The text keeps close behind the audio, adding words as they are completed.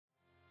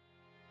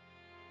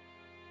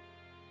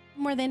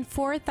More than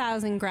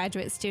 4,000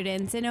 graduate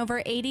students in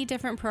over 80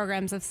 different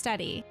programs of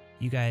study.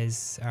 You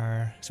guys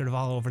are sort of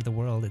all over the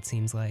world, it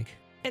seems like.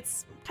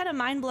 It's kind of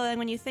mind-blowing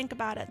when you think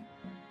about it.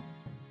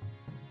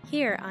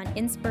 Here on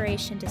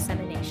Inspiration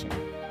Dissemination.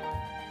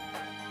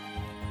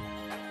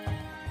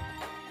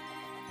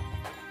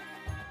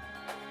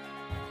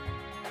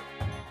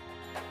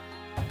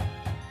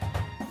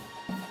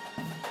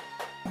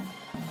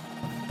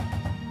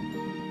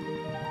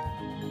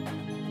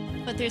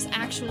 But there's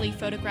actually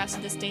photographs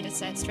of this data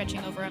set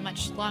stretching over a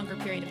much longer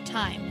period of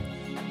time.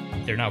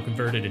 They're now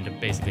converted into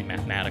basically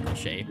mathematical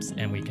shapes,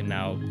 and we can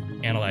now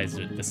analyze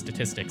the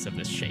statistics of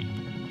this shape.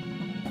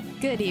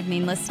 Good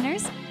evening,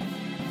 listeners.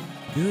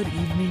 Good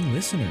evening,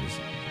 listeners.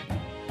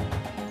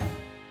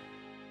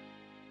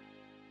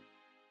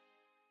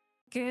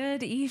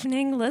 Good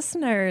evening,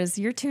 listeners.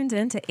 You're tuned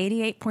in to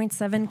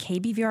 88.7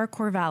 KBVR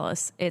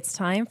Corvallis. It's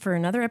time for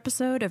another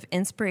episode of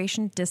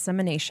Inspiration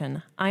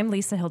Dissemination. I'm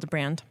Lisa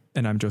Hildebrand.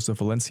 And I'm Joseph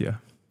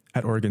Valencia.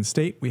 At Oregon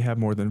State, we have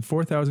more than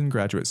 4,000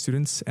 graduate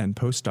students and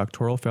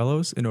postdoctoral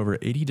fellows in over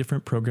 80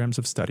 different programs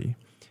of study.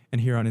 And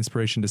here on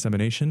Inspiration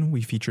Dissemination,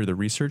 we feature the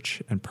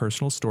research and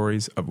personal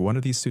stories of one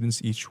of these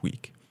students each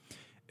week.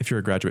 If you're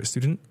a graduate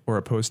student or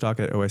a postdoc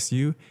at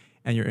OSU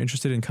and you're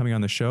interested in coming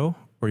on the show,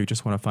 or you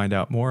just want to find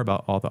out more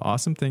about all the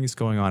awesome things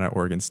going on at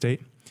Oregon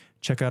State,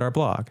 check out our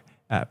blog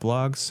at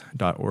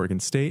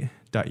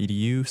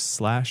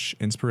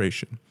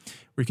blogs.oregonstate.edu/inspiration,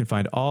 where you can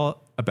find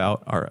all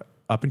about our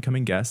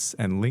up-and-coming guests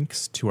and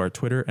links to our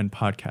Twitter and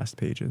podcast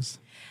pages.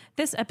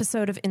 This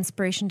episode of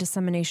Inspiration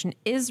Dissemination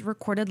is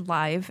recorded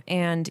live,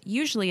 and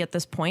usually at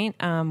this point,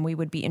 we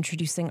would be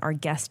introducing our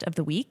guest of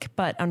the week,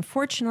 but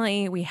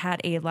unfortunately, we had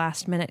a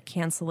last-minute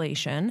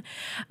cancellation.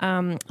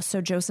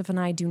 So Joseph and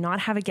I do not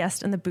have a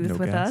guest in the booth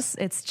with us.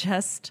 It's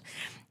just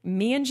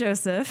me and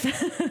Joseph.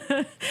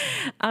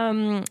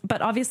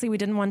 But obviously, we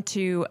didn't want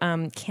to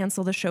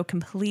cancel the show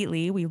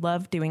completely. We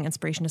love doing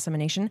Inspiration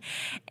Dissemination.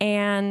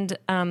 And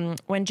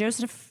when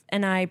Joseph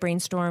and I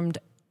brainstormed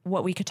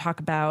what we could talk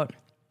about,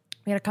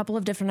 we had a couple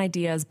of different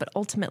ideas, but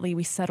ultimately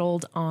we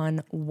settled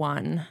on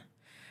one.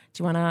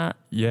 Do you want to?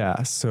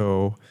 Yeah,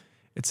 so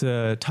it's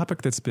a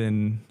topic that's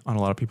been on a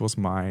lot of people's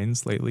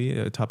minds lately,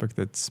 a topic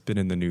that's been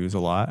in the news a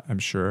lot, I'm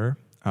sure.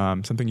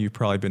 Something you've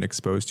probably been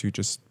exposed to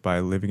just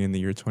by living in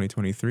the year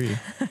 2023.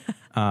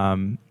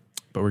 But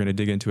we're going to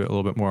dig into it a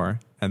little bit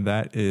more. And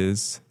that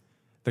is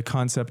the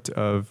concept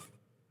of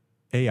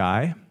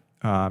AI,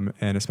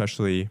 and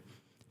especially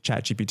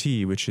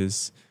ChatGPT, which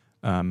is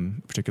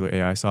particular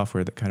AI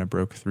software that kind of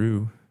broke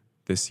through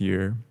this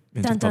year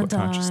into public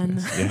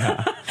consciousness.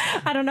 Yeah.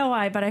 I don't know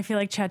why, but I feel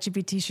like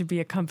ChatGPT should be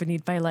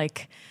accompanied by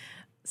like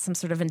some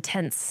sort of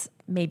intense,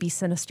 maybe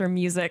sinister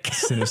music.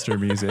 Sinister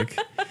music,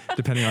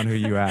 depending on who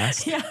you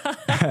ask,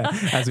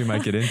 as we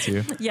might get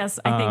into. Yes,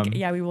 I think,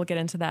 we will get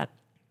into that.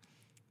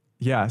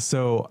 Yeah,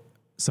 so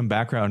some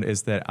background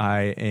is that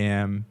I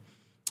am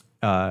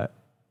a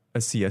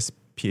CS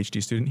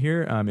PhD student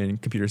here in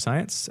computer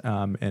science,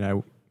 and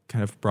I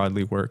kind of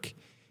broadly work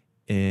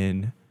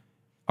in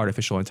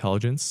artificial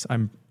intelligence.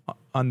 I'm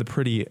on the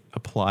pretty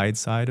applied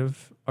side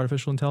of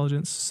artificial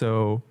intelligence,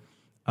 so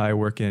I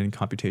work in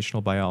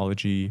computational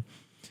biology,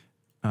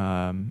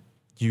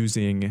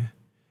 using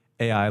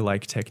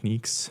AI-like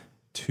techniques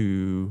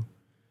to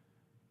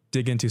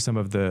dig into some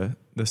of the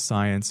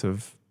science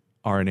of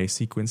RNA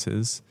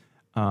sequences.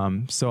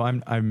 So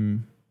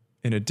I'm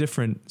in a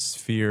different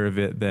sphere of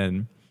it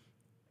than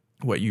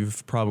what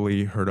you've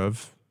probably heard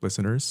of,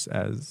 listeners,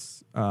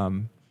 as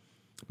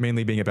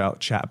mainly being about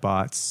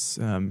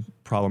chatbots,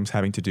 problems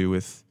having to do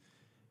with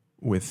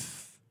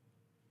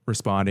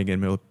responding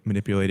and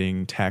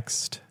manipulating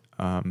text.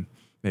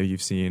 Maybe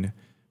you've seen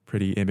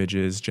pretty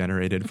images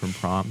generated from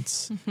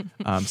prompts.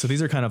 So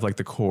these are kind of like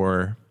the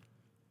core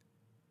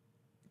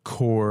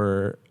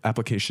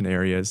application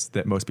areas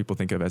that most people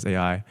think of as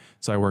AI.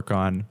 So I work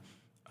on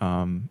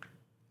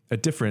a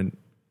different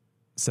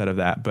set of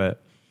that,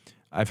 but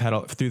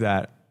through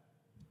that,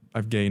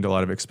 I've gained a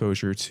lot of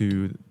exposure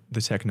to the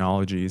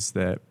technologies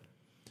that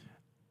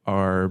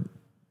are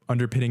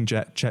underpinning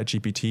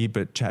ChatGPT,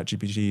 but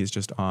ChatGPT is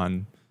just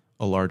on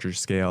a larger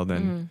scale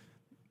than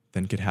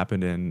could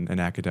happen in an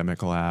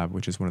academic lab,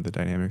 which is one of the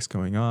dynamics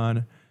going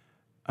on.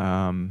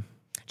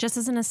 Just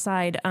as an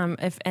aside,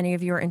 if any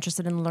of you are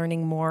interested in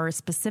learning more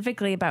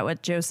specifically about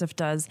what Joseph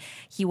does,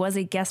 he was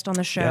a guest on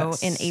the show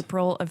in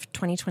April of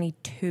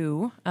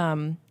 2022,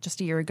 just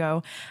a year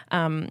ago.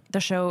 The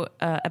show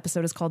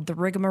episode is called The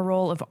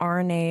Rigmarole of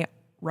RNA,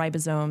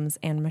 Ribosomes,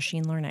 and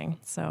Machine Learning.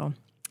 So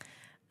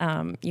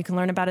you can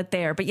learn about it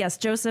there. But yes,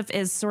 Joseph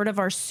is sort of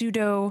our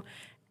pseudo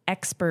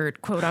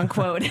expert, quote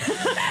unquote.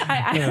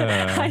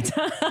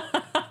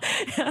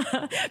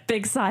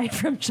 Big sigh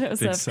from Joseph.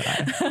 Big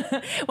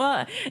sigh.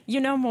 Well, you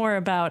know more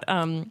about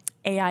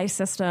AI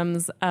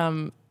systems,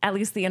 at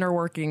least the inner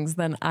workings,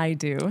 than I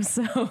do.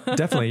 So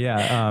definitely,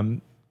 yeah.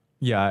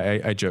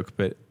 I joke,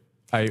 but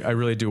I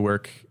really do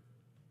work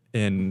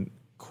in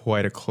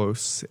quite a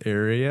close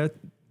area.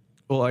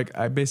 Well, like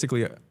I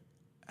basically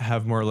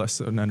have more or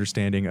less an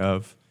understanding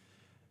of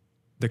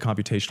the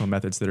computational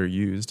methods that are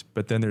used.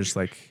 But then there's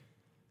like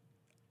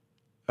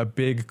a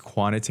big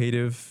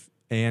quantitative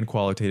and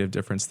qualitative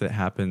difference that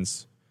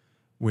happens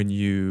when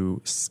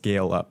you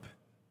scale up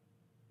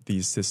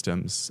these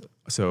systems.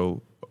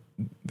 So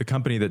the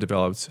company that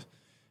developed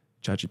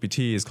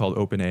ChatGPT is called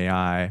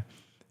OpenAI.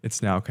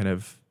 It's now kind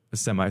of a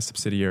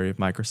semi-subsidiary of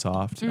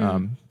Microsoft.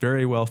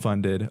 Very well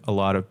funded, a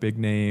lot of big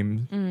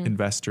name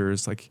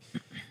investors, like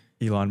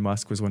Elon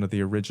Musk was one of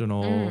the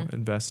original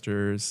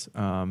investors,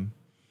 and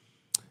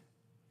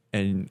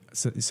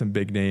some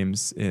big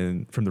names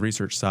from the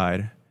research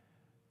side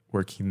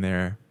working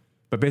there.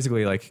 But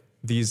basically, like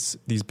these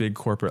big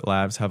corporate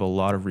labs have a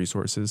lot of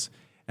resources,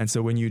 and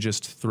so when you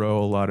just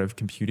throw a lot of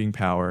computing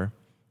power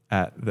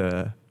at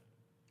the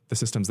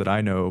systems that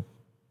I know,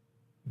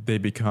 they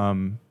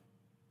become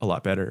a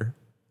lot better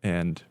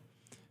and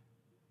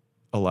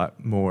a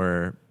lot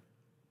more,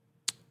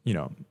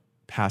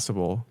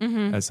 passable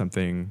as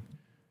something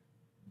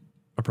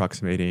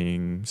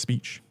approximating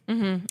speech.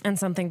 And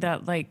something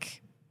that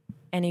like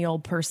any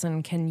old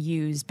person can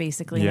use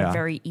basically in a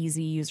very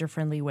easy,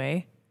 user-friendly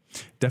way.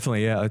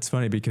 Definitely, yeah. It's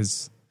funny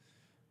because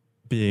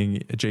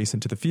being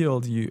adjacent to the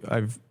field,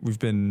 I've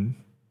been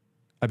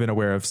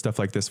aware of stuff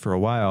like this for a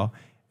while,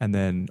 and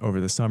then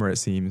over the summer it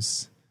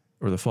seems,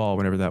 or the fall,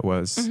 whenever that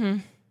was,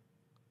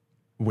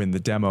 when the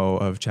demo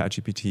of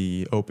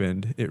ChatGPT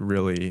opened, it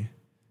really,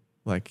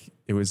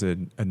 it was a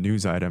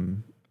news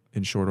item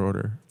in short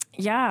order.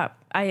 And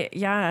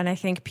I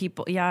think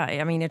people,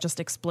 it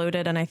just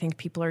exploded, and I think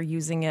people are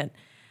using it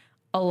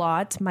a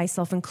lot,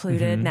 myself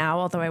included now,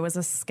 although I was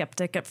a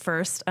skeptic at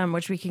first,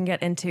 which we can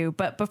get into.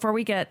 But before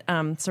we get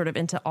sort of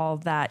into all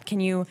that,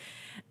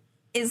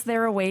 is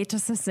there a way to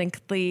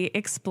succinctly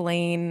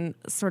explain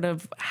sort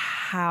of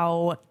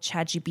how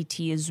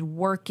ChatGPT is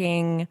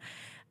working?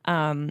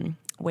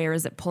 Where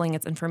is it pulling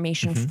its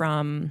information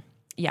from?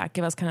 Yeah,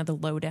 give us kind of the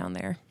lowdown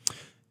there.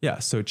 Yeah,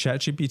 so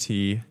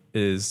ChatGPT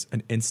is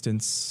an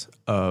instance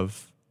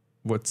of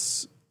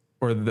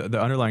the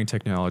underlying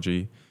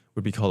technology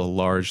would be called a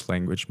large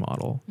language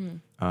model.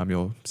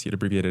 You'll see it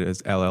abbreviated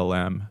as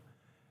LLM.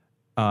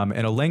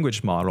 And a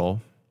language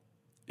model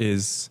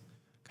is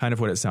kind of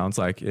what it sounds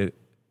like. It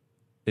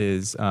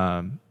is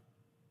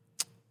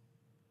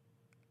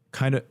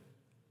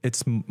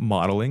it's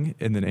modeling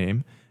in the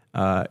name.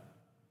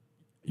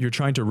 You're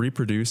trying to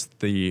reproduce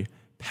the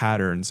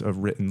patterns of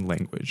written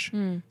language.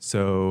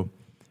 So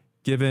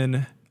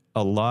given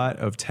a lot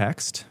of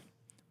text,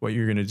 what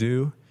you're going to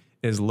do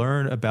is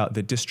learn about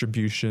the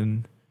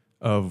distribution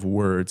of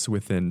words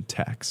within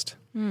text.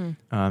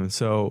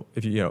 So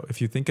if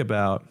you think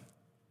about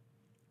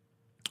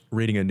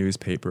reading a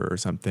newspaper or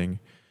something,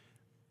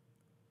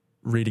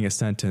 reading a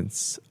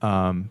sentence,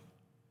 a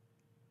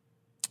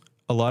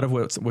lot of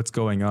what's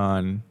going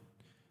on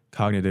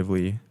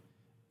cognitively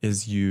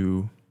is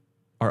you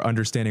are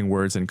understanding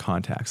words in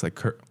context. Like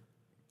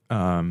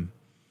a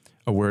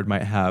word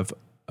might have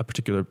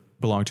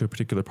belong to a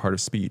particular part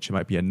of speech. It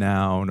might be a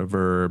noun, a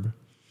verb.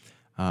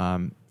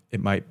 It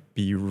might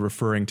be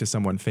referring to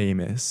someone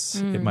famous.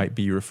 It might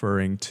be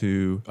referring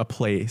to a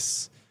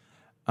place.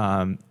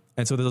 And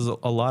so there's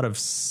a lot of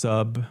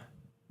subconscious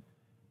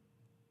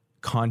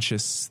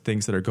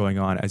things that are going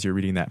on as you're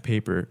reading that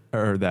paper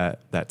or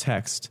that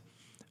text,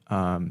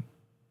 in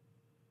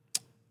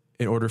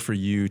order for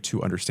you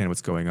to understand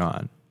what's going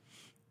on.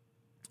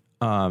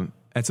 And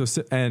there's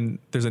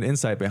an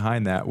insight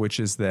behind that, which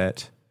is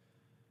that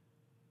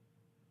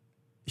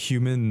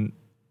human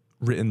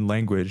written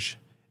language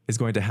is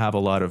going to have a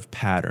lot of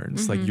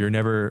patterns. Like you're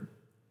never,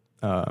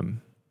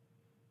 in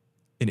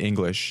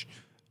English,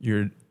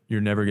 you're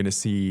never going to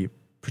see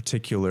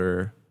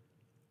particular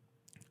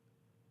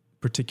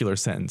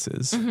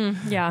sentences.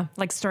 Yeah,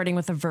 like starting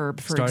with a verb,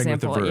 for starting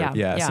example. With a verb,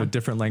 yeah. So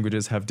different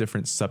languages have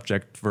different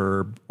subject,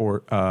 verb,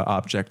 or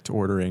object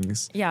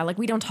orderings. Yeah, like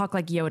we don't talk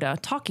like Yoda.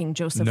 Talking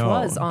Joseph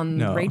was on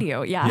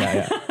radio.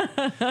 Yeah.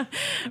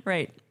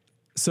 Right.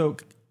 So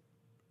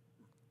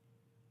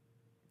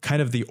kind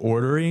of the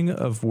ordering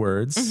of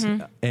words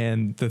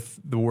and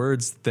the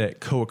words that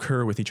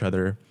co-occur with each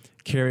other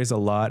carries a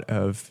lot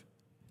of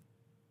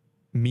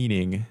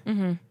meaning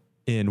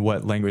in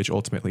what language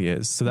ultimately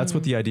is. So that's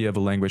what the idea of a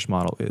language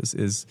model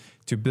is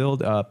to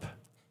build up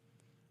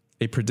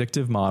a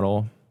predictive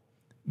model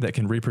that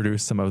can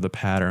reproduce some of the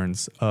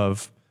patterns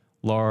of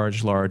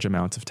large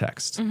amounts of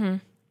text.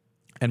 And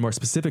more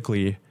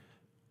specifically,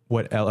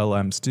 what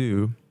LLMs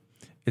do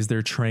is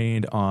they're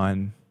trained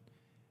on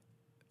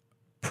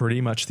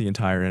pretty much the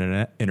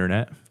entire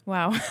internet.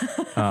 Wow.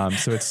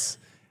 So it's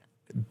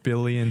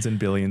billions and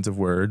billions of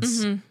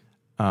words.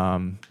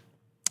 And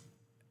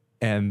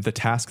the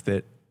task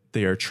that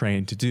they are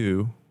trained to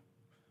do,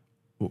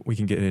 we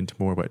can get into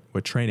more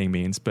what training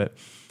means, but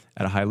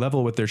at a high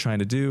level, what they're trying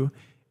to do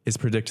is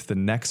predict the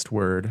next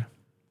word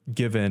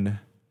given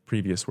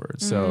previous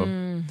words.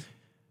 So,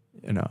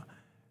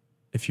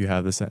 if you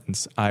have the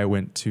sentence, I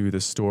went to the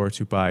store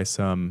to buy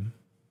some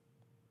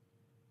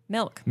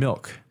milk.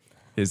 Milk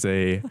is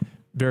a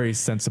very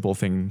sensible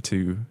thing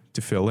to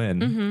fill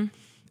in.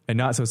 And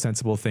not so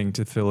sensible thing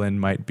to fill in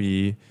might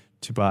be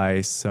to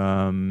buy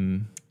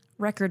some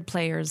record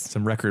players.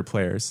 Some record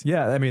players.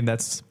 Yeah, I mean,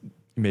 that's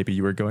maybe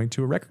you were going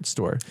to a record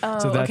store. Oh,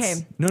 so that's,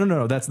 okay.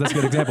 No. That's a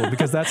good example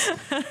because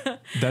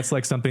that's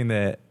like something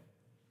that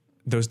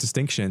those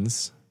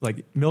distinctions,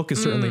 like milk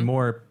is certainly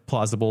more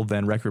plausible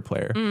than record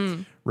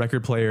player.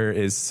 Record player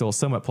is still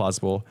somewhat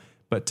plausible,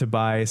 but to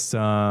buy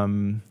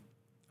some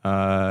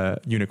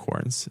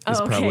unicorns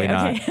is probably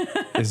not.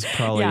 Is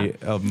probably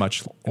a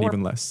much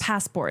even less.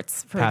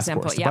 Passports, for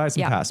example. To buy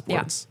some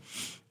passports. Yeah.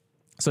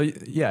 So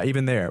yeah,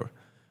 even there,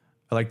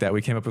 I like that.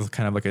 We came up with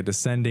kind of like a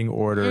descending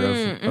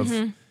order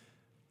of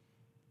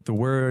the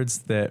words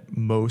that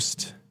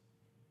most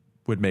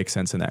would make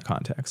sense in that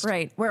context.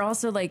 Right. We're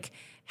also like,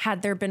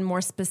 had there been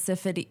more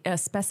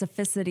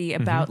specificity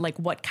about like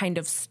what kind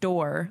of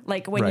store,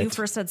 like when you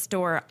first said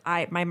store,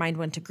 my mind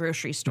went to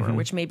grocery store,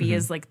 which maybe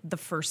is like the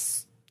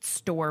first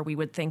store we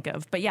would think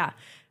of. But yeah,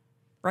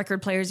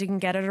 record players you can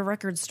get at a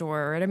record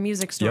store or at a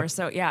music store.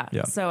 So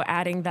so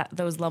adding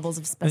those levels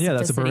of specificity. And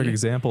that's a perfect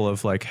example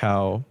of like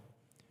how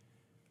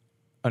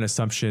an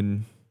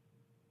assumption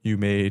you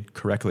made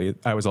correctly.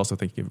 I was also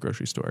thinking of a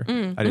grocery store.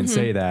 I didn't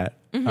say that.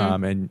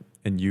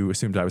 And you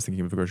assumed I was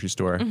thinking of a grocery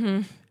store.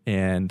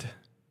 And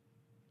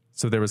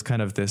so there was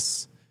kind of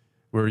this,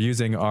 we're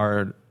using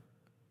our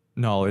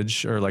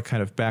knowledge or like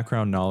kind of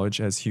background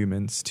knowledge as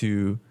humans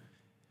to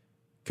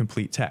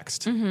complete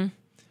text. And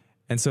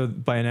so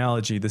by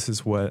analogy, this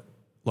is what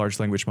large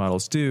language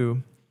models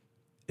do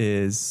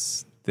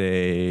is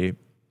they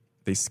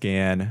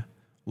scan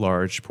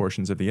large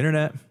portions of the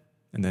internet,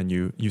 and then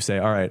you say,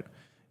 all right,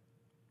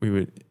 we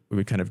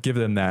would kind of give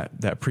them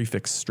that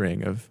prefix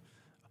string of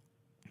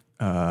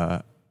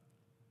I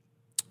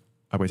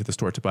went to the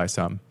store to buy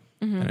some.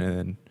 And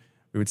then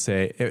we would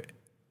say,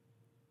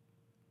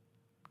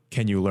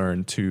 can you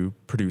learn to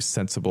produce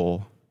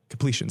sensible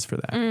completions for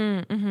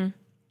that?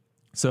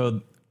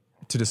 So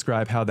to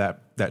describe how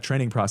that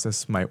training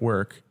process might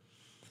work,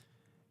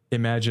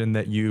 imagine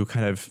that you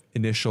kind of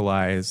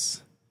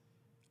initialize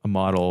a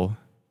model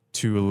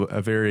to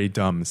a very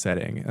dumb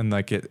setting. And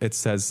like it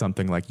says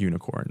something like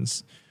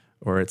unicorns,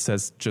 or it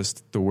says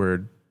just the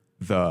word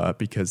the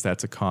because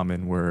that's a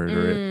common word,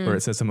 or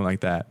it says something like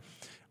that.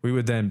 We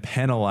would then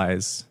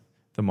penalize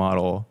the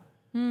model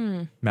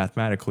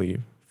mathematically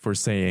for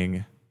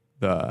saying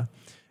the.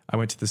 I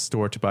went to the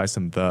store to buy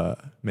some the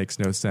makes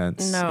no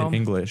sense in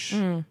English.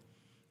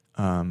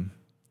 And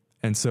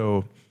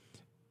so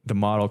the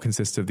model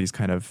consists of these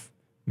kind of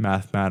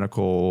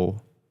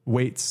mathematical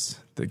weights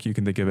that you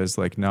can think of as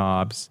like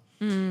knobs.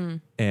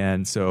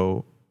 And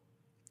so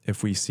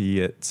if we see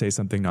it say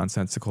something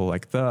nonsensical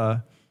like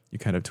the, you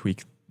kind of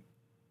tweak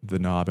the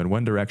knob in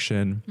one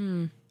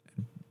direction,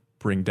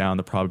 bring down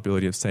the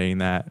probability of saying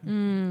that,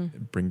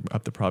 bring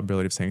up the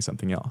probability of saying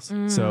something else.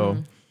 So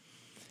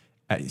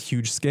at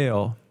huge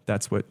scale,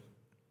 that's what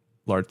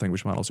large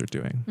language models are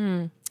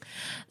doing.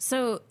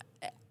 So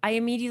I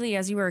immediately,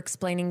 as you were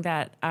explaining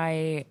that,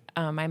 my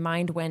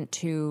mind went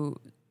to,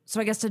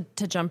 so I guess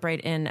to jump right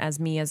in as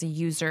me as a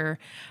user,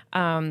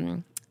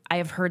 I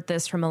have heard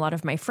this from a lot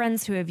of my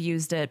friends who have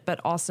used it, but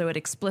also it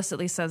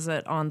explicitly says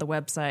it on the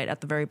website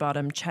at the very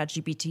bottom,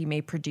 ChatGPT may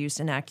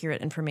produce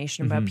inaccurate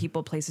information about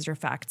people, places, or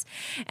facts.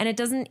 And it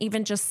doesn't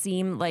even just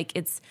seem like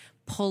it's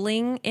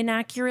pulling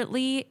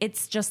inaccurately.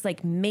 It's just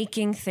like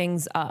making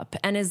things up.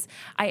 And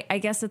I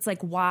guess it's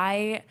like,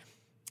 why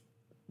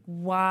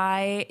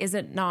is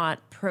it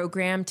not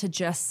programmed to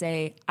just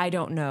say, I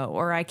don't know,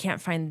 or I can't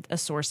find a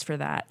source for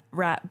that?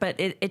 But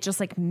it just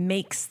like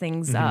makes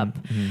things up.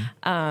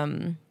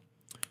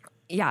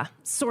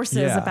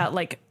 Sources about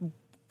like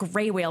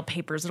gray whale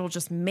papers. It'll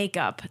just make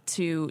up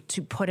to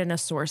put in a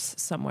source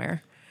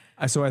somewhere.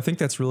 So I think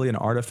that's really an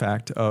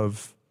artifact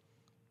of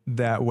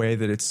that way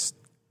that it's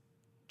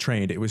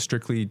trained. It was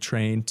strictly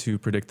trained to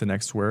predict the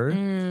next word.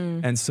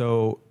 And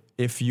so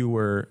if you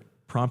were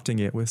prompting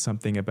it with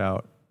something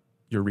about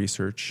your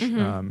research,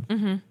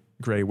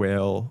 gray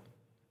whale,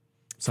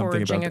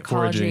 something foraging, about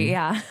ecology,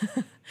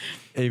 foraging,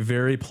 a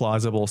very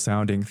plausible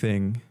sounding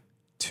thing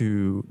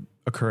to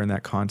occur in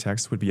that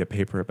context would be a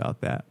paper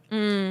about that.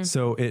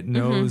 So it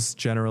knows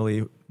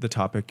generally the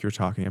topic you're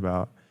talking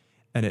about,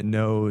 and it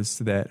knows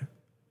that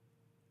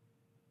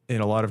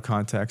in a lot of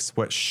contexts,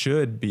 what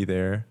should be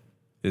there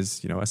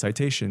is, a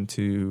citation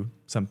to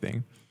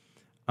something.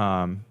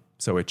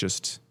 So it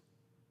just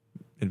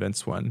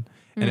invents one.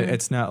 And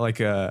it's not like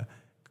a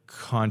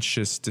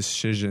conscious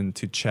decision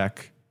to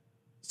check.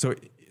 So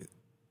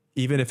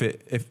even if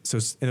in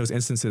those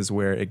instances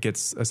where it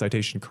gets a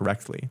citation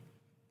correctly,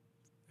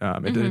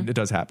 it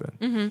does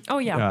happen. Oh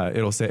yeah.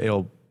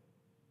 It'll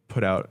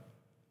put out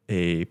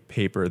a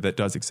paper that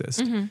does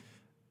exist.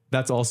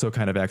 That's also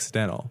kind of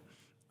accidental.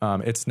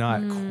 It's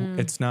not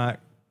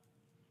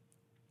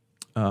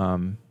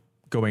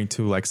going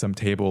to like some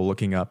table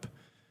looking up,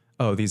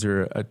 these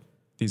are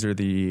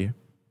the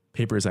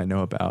papers I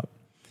know about.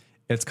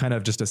 It's kind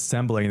of just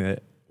assembling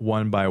it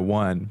one by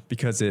one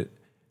because it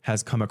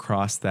has come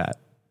across that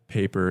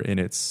paper in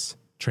its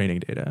training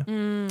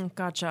data.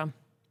 Gotcha.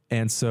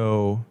 And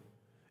so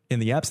in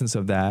the absence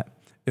of that,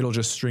 it'll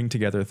just string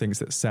together things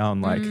that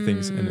sound like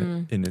things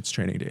in its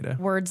training data.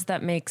 Words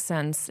that make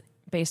sense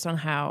based on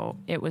how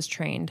it was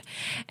trained.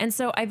 And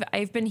so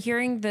I've been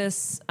hearing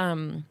this,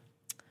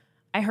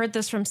 I heard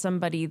this from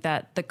somebody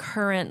that the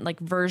current like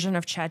version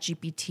of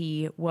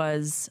ChatGPT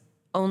was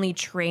only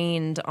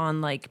trained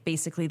on like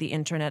basically the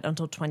internet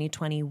until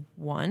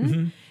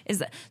 2021. Is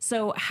that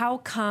so? How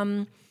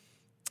come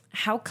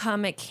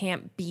it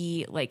can't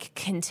be like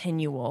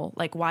continual?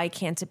 Like why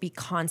can't it be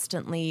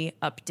constantly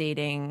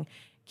updating?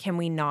 Can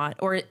we not,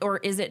 or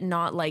is it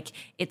not like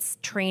it's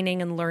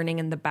training and learning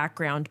in the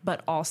background,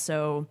 but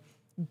also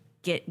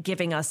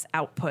giving us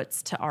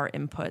outputs to our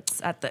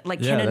inputs at the,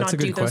 like, can it not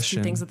do those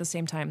two things at the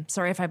same time?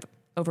 Sorry if I've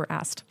over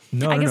asked.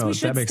 No, I guess no, we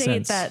should that makes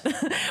state sense.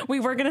 that we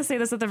were going to say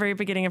this at the very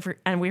beginning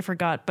and we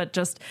forgot, but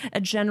just a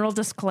general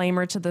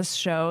disclaimer to this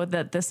show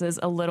that this is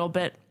a little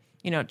bit,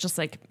 just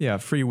like,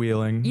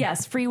 freewheeling.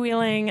 Yes.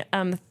 Freewheeling,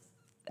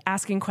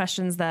 asking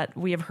questions that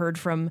we have heard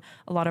from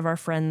a lot of our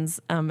friends,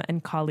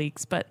 and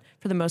colleagues, but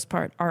for the most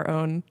part, our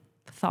own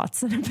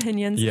thoughts and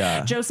opinions.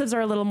 Yeah. Joseph's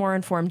are a little more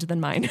informed than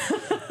mine.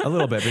 A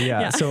little bit, but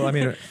yeah. So, I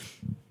mean,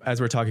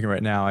 as we're talking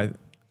right now,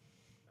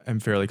 I'm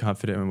fairly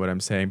confident in what I'm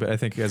saying, but I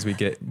think as we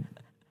get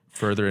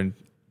further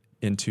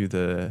into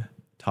the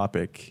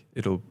topic,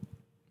 it'll,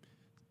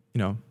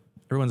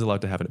 everyone's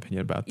allowed to have an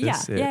opinion about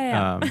this.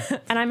 Yeah.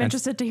 And I'm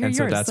interested to hear yours.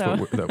 So that's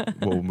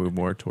what we'll move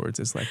more towards,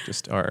 is like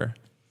just our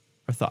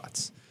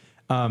thoughts.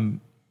 But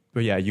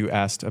yeah, you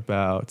asked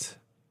about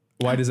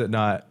why does it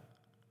not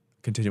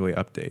continually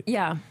update?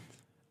 Yeah.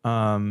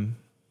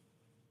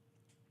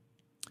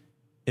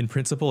 In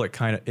principle, it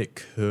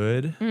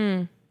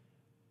could.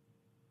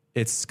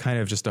 It's kind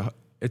of just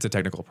it's a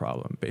technical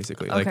problem,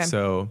 basically. Okay. Like,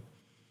 so,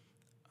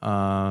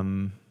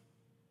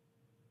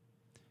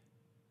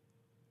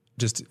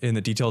 just in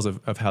the details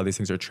of how these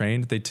things are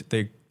trained,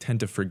 they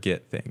tend to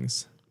forget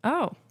things.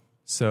 Oh.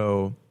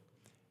 So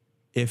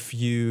if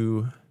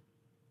you,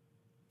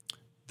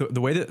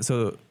 the way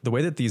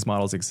that these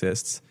models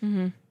exist,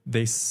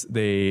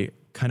 they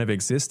kind of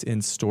exist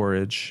in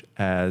storage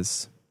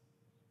as,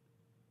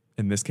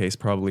 in this case,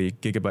 probably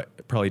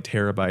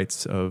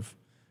terabytes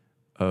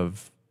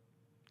of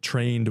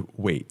trained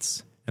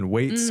weights. And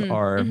weights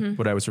are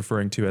what I was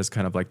referring to as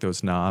kind of like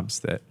those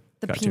knobs that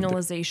the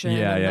penalization.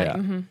 Yeah.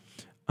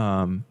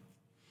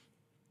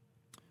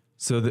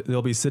 So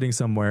they'll be sitting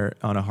somewhere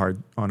on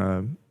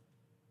a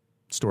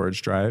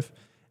storage drive,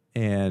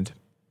 and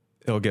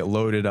it'll get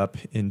loaded up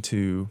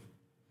into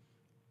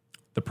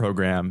the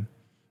program,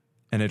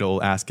 and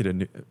it'll ask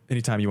it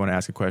anytime you want to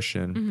ask a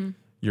question,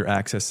 you're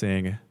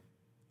accessing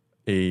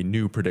a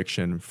new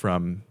prediction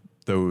from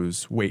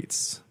those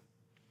weights.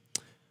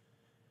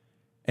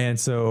 And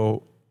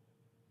so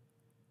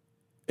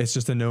it's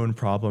just a known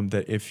problem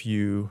that if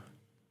you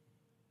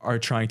are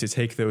trying to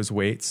take those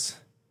weights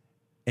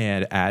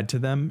and add to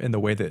them in the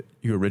way that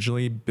you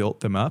originally built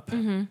them up,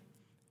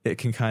 it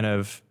can kind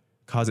of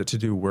cause it to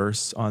do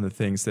worse on the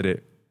things that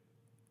it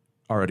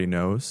already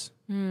knows.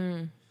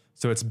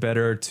 So it's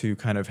better to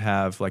kind of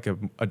have like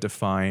a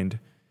defined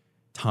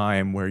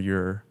time where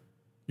you're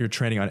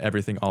training on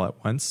everything all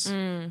at once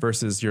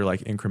versus you're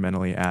like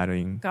incrementally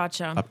adding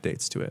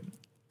updates to it.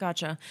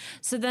 Gotcha.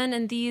 So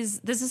then this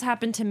has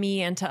happened to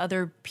me and to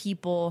other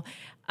people,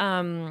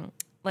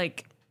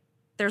 like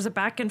there's a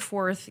back and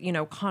forth,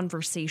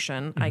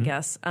 conversation, I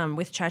guess,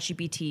 with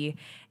ChatGPT,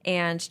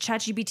 and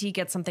ChatGPT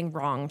gets something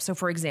wrong. So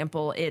for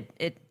example,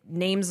 it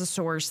names a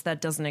source that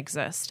doesn't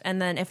exist.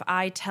 And then if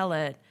I tell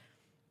it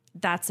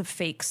that's a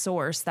fake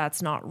source,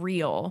 that's not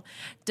real,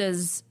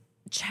 does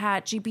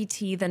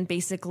ChatGPT then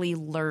basically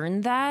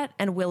learn that,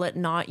 and will it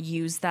not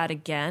use that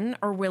again?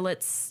 Or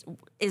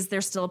is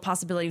there still a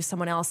possibility if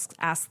someone else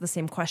asks the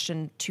same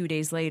question 2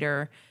 days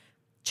later,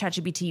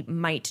 ChatGPT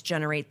might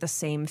generate the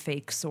same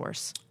fake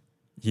source?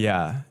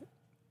 Yeah.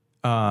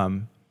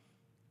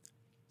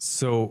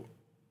 So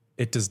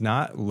it does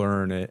not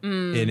learn it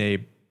in a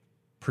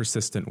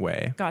persistent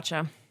way.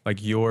 Gotcha.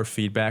 Like your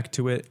feedback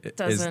to it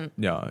doesn't.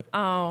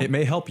 It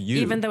may help you,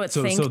 even though it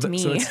thanked me.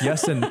 So it's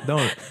yes and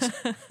no.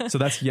 So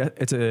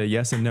it's a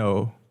yes and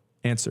no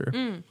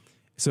answer.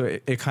 So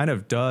it kind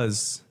of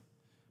does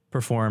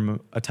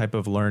perform a type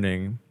of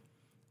learning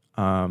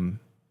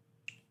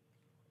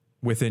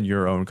within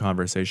your own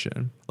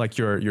conversation, like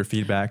your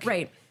feedback.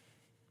 Right.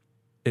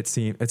 It's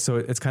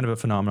kind of a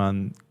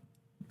phenomenon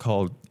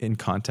called in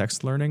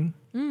context learning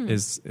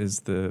is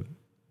the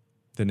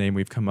name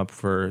we've come up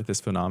for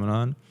this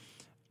phenomenon.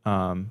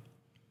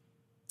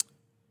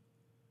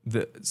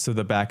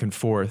 The back and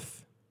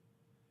forth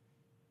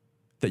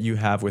that you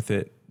have with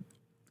it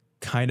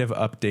kind of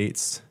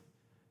updates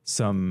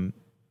some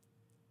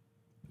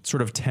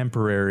sort of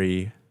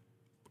temporary,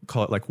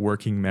 call it like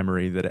working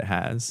memory that it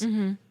has.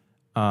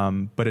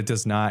 But it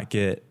does not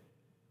get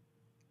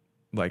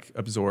like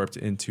absorbed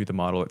into the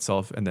model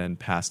itself and then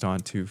passed on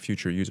to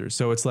future users.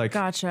 So it's like,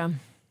 gotcha.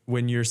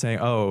 When you're saying,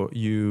 oh,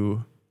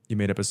 you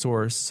made up a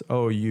source,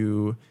 oh,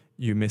 you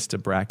missed a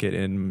bracket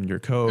in your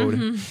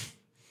code.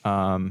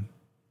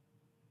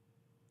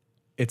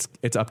 It's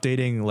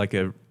updating like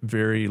a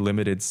very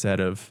limited set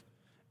of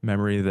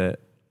memory that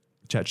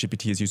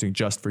ChatGPT is using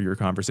just for your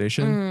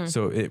conversation.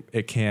 So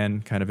it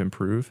can kind of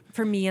improve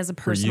for me as a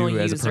for personal you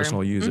user. as a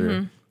personal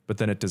user, but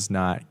then it does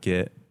not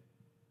get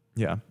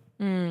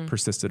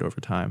persisted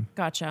over time.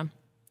 Gotcha.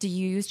 Do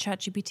you use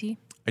ChatGPT?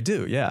 I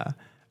do, yeah.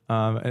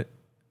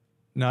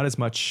 Not as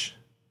much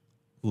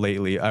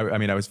lately. I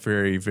mean, I was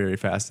very, very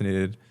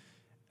fascinated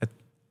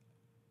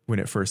when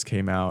it first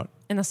came out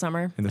in the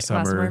summer. Last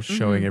summer.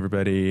 Showing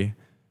everybody,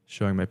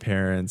 showing my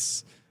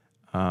parents.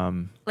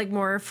 Like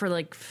more for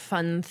like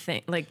fun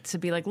thing, like to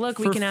be like, look,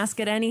 we can ask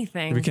it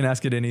anything. We can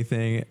ask it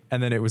anything.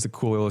 And then it was a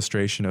cool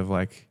illustration of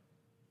like,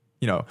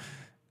 you know,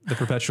 the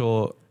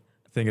perpetual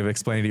thing of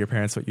explaining to your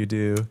parents what you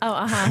do.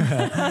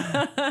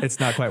 It's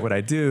not quite what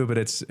I do, but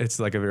it's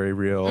like a very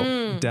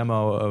real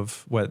demo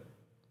of what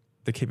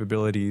the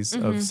capabilities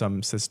of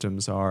some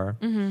systems are.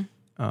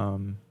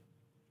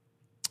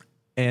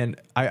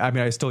 And I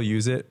mean, I still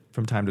use it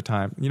from time to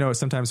time. You know,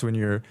 sometimes when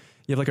you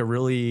have like a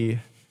really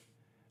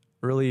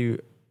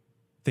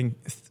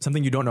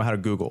something you don't know how to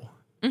Google,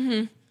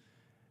 and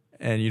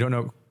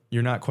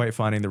you're not quite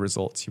finding the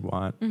results you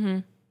want.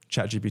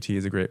 ChatGPT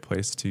is a great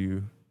place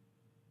to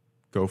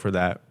go for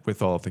that,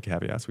 with all of the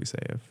caveats we say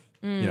of,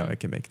 you know, it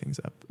can make things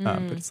up.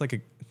 But it's like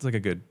a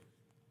good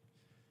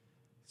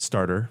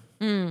starter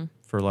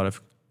for a lot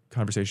of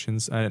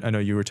conversations. I know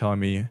you were telling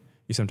me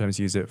you sometimes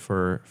use it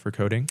for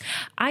coding.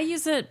 I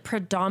use it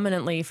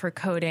predominantly for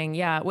coding.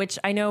 Yeah. Which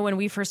I know when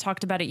we first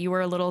talked about it, you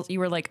were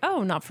like,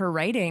 oh, not for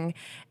writing.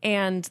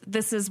 And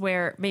this is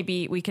where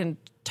maybe we can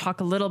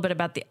talk a little bit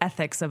about the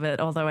ethics of it.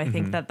 Although I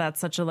think that that's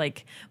such a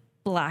like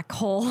black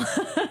hole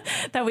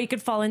that we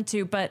could fall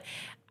into. But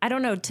I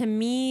don't know, to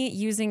me,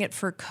 using it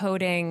for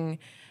coding,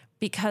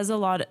 because a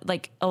lot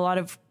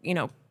of, you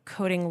know,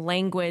 coding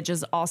language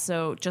is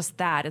also just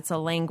that. It's a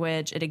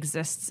language. It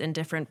exists in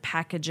different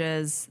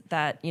packages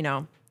that, you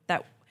know,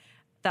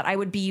 that I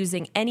would be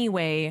using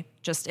anyway,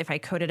 just if I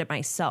coded it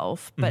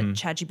myself. But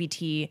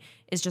ChatGPT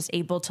is just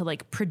able to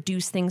like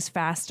produce things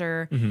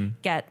faster,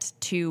 get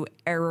to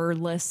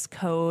errorless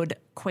code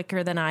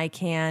quicker than I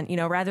can, you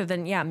know, rather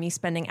than, me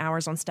spending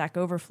hours on Stack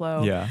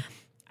Overflow. Yeah.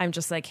 I'm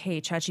just like,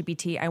 hey,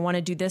 ChatGPT, I want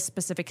to do this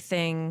specific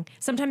thing.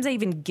 Sometimes I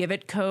even give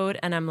it code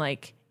and I'm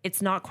like,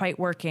 it's not quite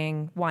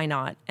working. Why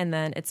not? And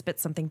then it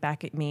spits something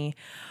back at me.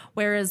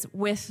 Whereas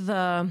with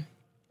the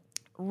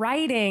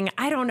writing,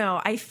 I don't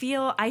know. I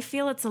feel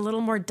it's a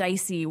little more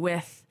dicey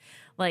with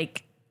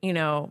like, you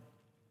know,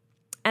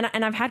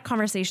 and I've had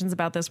conversations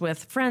about this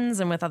with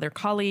friends and with other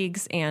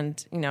colleagues,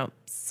 and, you know,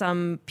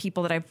 some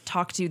people that I've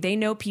talked to, they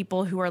know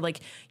people who are like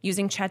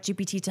using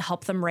ChatGPT to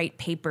help them write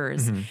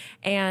papers.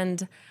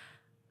 And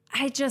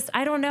I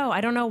don't know.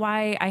 I don't know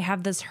why I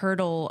have this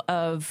hurdle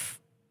of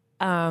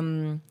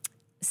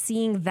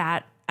seeing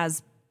that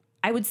as,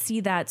 I would see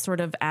that sort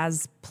of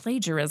as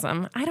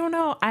plagiarism. I don't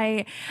know.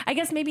 I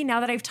guess maybe now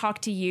that I've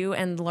talked to you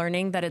and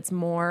learning that it's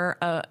more,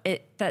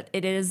 that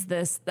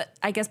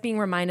I guess being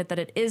reminded that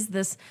it is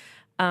this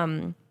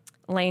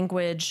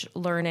language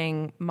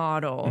learning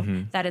model,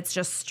 that it's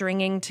just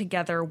stringing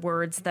together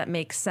words that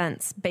make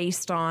sense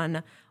based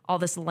on all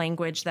this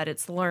language that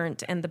it's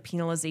learned and the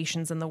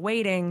penalizations and the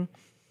weighting.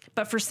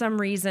 But for some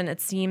reason,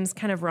 it seems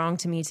kind of wrong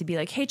to me to be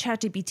like, hey,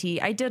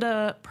 ChatGPT, I did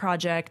a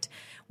project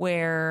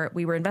where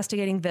we were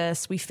investigating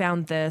this. We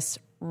found this.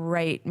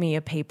 Write me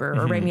a paper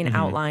or write me an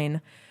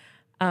outline.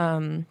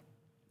 I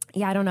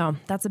don't know.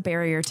 That's a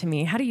barrier to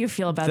me. How do you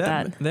feel about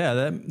that?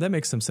 Yeah, that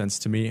makes some sense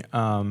to me.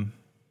 I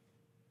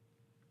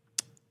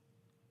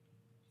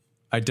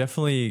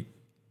definitely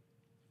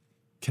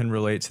can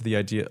relate to the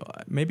idea.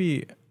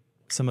 Maybe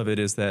some of it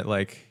is that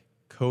like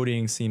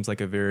coding seems like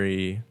a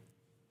very,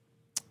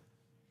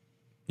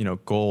 you know,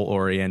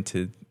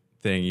 goal-oriented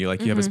thing. You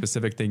have a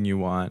specific thing you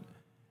want,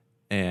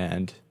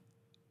 and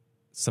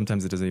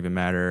sometimes it doesn't even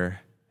matter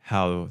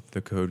how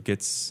the code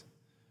gets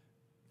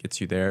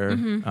you there.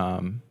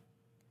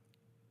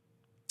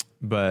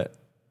 But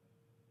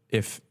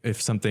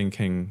if something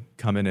can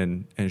come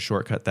in and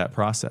shortcut that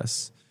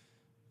process,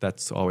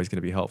 that's always going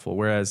to be helpful.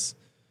 Whereas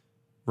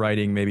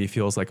writing maybe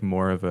feels like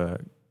more of a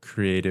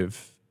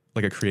creative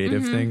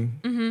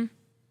thing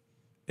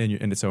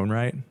in its own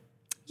right.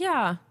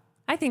 Yeah.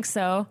 I think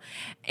so.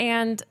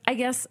 And I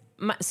guess,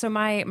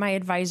 my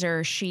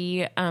advisor,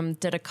 she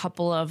did a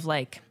couple of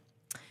like,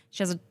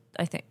 she has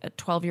I think a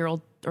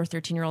 12-year-old or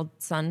 13-year-old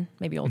son,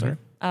 maybe older.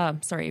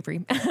 Sorry,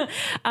 Avery.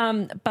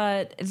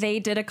 But they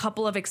did a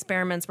couple of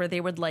experiments where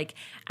they would like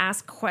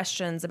ask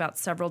questions about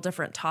several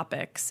different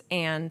topics,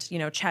 and, you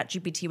know,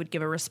 ChatGPT would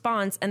give a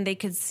response, and they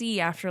could see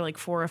after like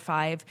 4 or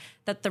 5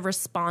 that the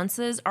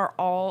responses are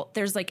all,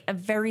 there's like a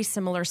very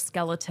similar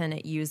skeleton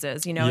it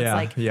uses. You know, it's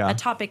like a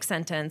topic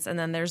sentence, and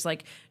then there's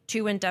like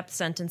 2 in-depth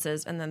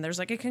sentences, and then there's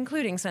like a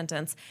concluding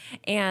sentence.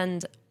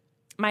 And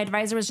my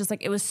advisor was just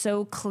like, it was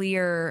so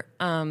clear.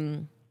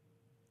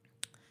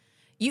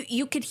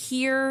 You could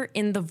hear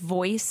in the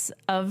voice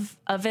of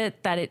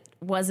it that it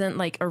wasn't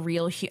like a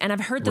real and I've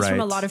heard this from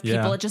a lot of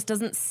people. It just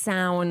doesn't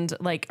sound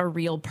like a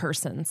real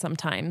person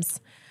sometimes.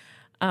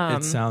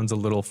 It sounds a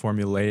little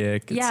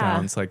formulaic. It Yeah.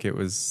 sounds like it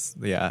was,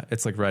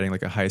 it's like writing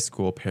like a high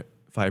school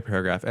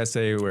 5-paragraph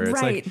essay where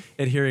it's Right. like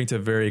adhering to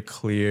very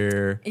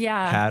clear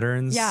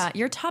patterns. Yeah,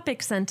 your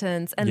topic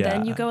sentence, and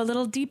then you go a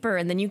little deeper,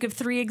 and then you give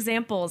 3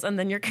 examples, and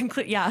then you're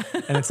Yeah.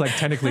 And it's like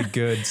technically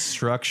good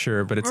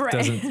structure, but it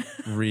doesn't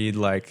read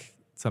like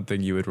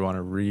something you would want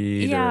to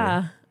read.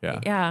 Yeah.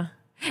 Or, Yeah.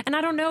 And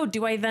I don't know,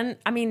 do I then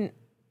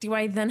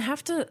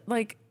have to,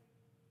 like,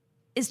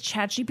 is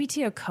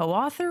ChatGPT a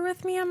co-author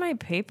with me on my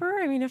paper?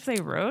 I mean, if they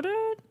wrote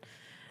it?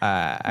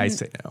 I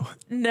say no.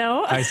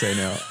 No? I say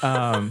no.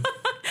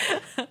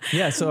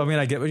 So I mean,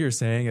 I get what you're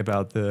saying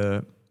about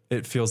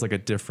it feels like a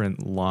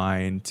different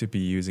line to be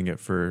using it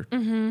for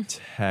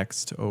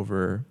text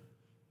over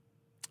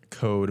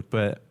code.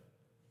 But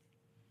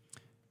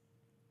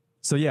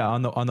so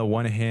on the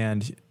one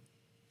hand,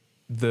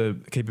 the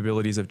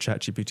capabilities of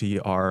ChatGPT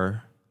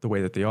are the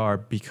way that they are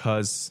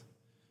because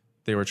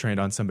they were trained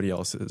on somebody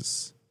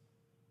else's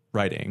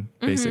writing,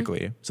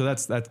 basically. So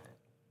that's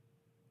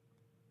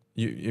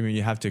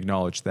you have to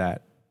acknowledge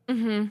that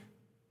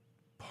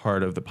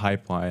part of the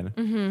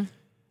pipeline.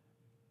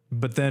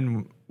 But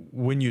then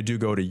when you do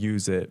go to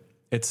use it,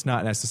 it's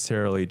not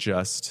necessarily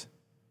just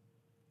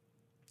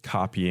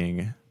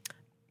copying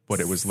what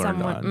it was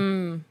learned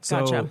on.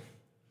 Gotcha. So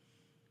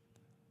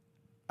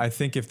I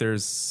think if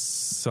there's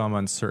some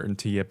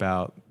uncertainty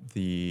about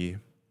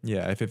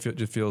if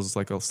it feels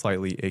like a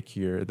slightly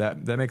ickier,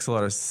 that makes a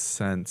lot of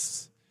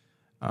sense.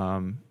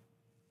 But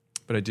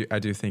I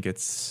do think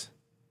it's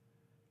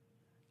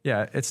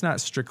not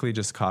strictly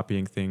just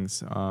copying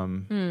things.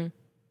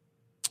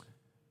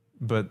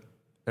 But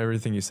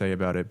everything you say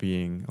about it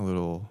being a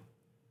little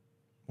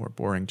more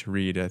boring to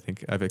read, I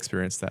think I've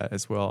experienced that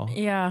as well.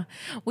 Yeah.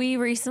 We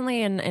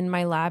recently in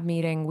my lab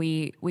meeting,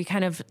 we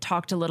kind of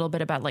talked a little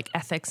bit about like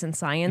ethics in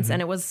science,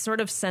 and it was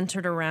sort of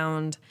centered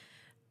around,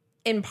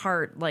 in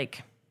part,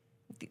 like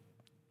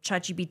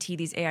ChatGPT,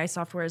 these AI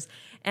softwares.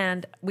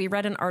 And we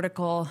read an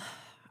article,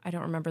 I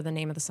don't remember the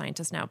name of the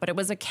scientist now, but it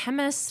was a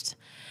chemist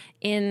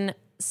in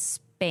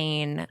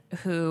Spain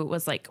who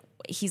was like,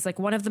 he's like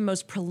one of the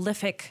most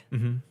prolific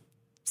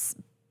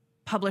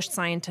published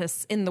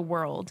scientists in the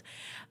world.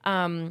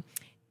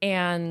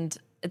 And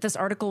this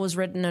article was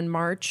written in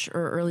March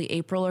or early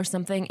April or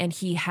something, and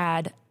he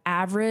had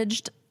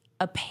averaged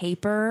a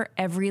paper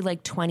every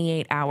like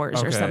 28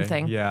 hours or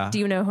something. Yeah. Do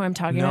you know who I'm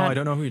talking about? No, I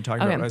don't know who you're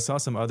talking about. I saw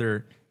some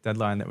other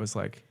deadline that was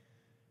like,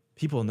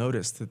 people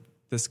noticed that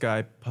this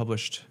guy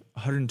published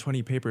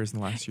 120 papers in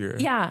the last year.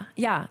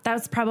 Yeah,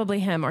 that's probably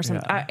him or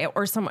something,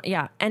 or someone.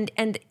 Yeah, and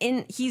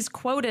he's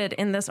quoted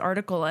in this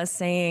article as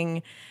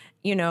saying,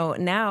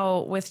 now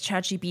with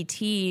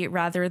ChatGPT,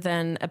 rather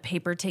than a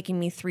paper taking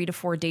me 3 to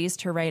 4 days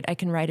to write, I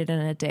can write it in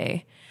a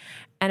day,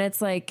 and it's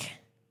like,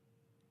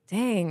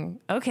 dang,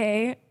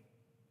 okay,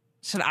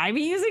 should I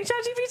be using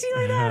ChatGPT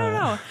like that? I don't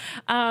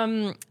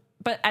know.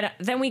 But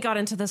then we got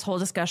into this whole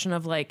discussion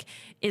of like,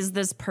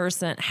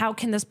 how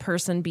can this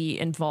person be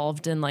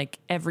involved in like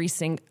every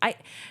single,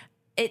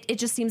 it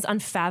just seems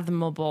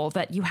unfathomable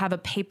that you have a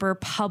paper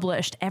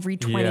published every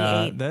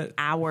 28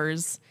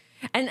 hours.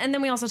 And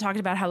then we also talked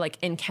about how like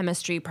in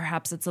chemistry,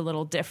 perhaps it's a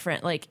little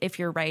different. Like if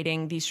you're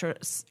writing these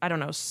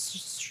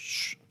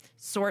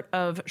sort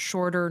of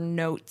shorter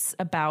notes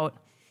about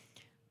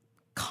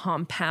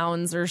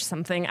compounds or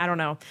something. I don't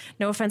know.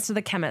 No offense to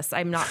the chemists.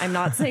 I'm not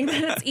saying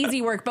that it's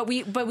easy work, but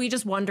we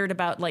just wondered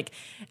about like,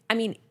 I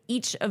mean,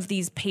 each of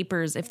these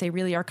papers, if they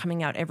really are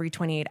coming out every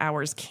 28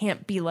 hours,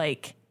 can't be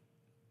like,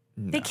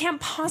 they can't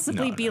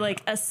possibly be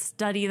like a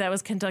study that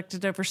was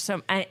conducted over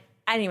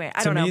anyway,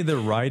 I don't know. To me, the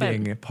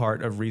writing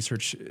part of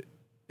research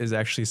is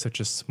actually such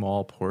a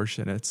small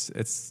portion.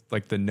 It's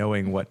like the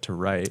knowing what to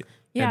write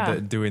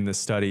and doing the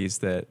studies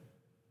that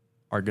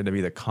are going to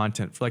be the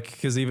content.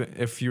 Because even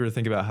if you were to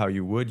think about how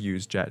you would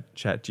use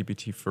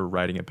ChatGPT for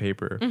writing a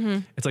paper,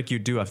 it's like you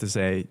do have to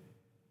say,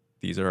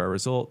 these are our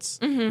results.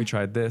 We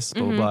tried this,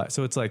 blah, blah, blah.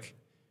 So it's like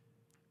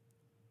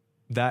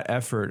that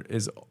effort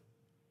is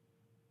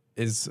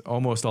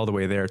almost all the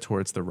way there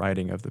towards the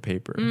writing of the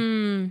paper,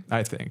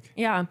 I think.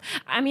 Yeah.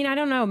 I mean, I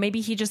don't know. Maybe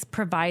you just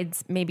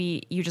provide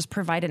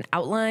an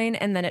outline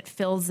and then it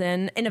fills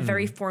in a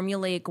very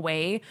formulaic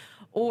way.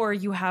 Or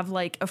you have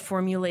like a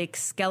formulaic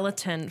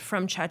skeleton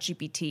from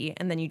ChatGPT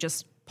and then you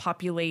just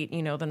populate,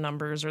 the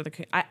numbers or so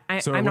I'm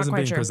it wasn't not quite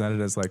being sure.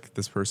 presented as like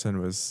this person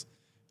was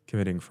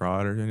committing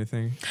fraud or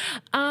anything?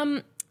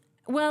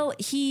 Well,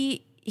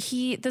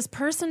 this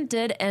person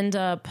did end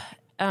up,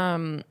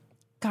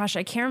 gosh,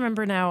 I can't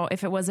remember now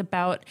if it was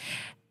about,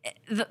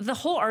 the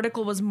whole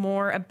article was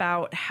more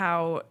about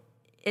how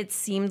it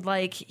seemed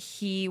like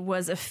he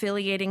was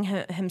affiliating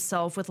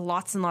himself with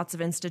lots and lots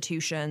of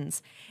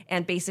institutions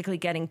and basically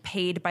getting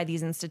paid by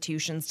these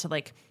institutions to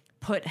like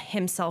put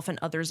himself and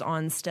others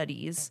on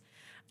studies.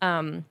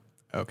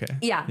 Okay.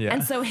 Yeah.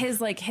 And so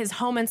his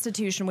home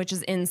institution, which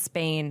is in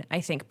Spain,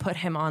 I think put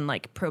him on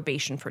like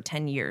probation for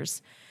 10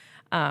 years.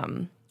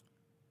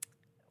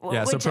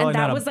 Yeah, so which, probably and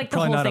that not was a, like the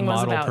probably whole not a thing was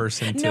model about.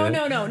 person. No,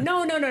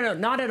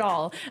 not at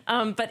all.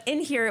 But in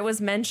here it was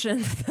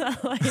mentioned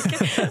that,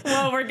 like,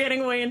 well, we're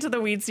getting way into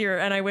the weeds here,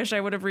 and I wish I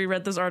would have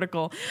reread this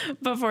article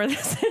before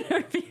this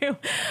interview.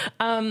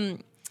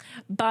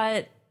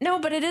 But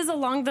it is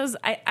along those.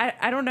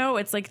 I don't know.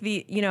 It's like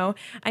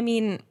I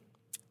mean,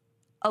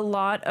 a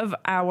lot of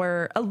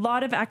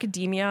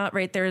academia,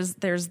 right? There's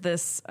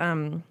this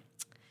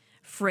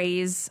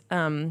phrase.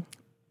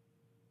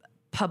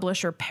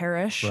 Publish or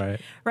perish,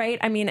 right?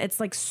 I mean, it's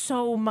like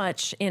so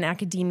much in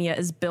academia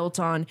is built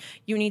on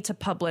you need to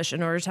publish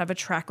in order to have a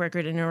track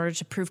record, in order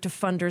to prove to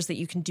funders that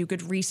you can do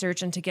good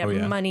research and to get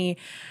money,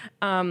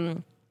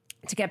 to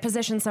get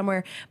positioned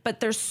somewhere.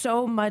 But there's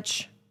so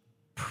much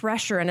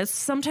pressure, and it's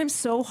sometimes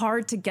so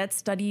hard to get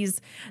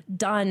studies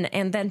done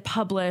and then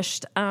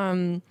published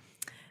that,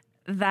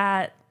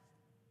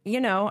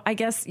 I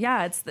guess,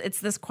 it's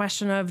this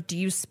question of, do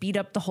you speed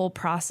up the whole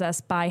process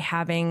by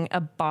having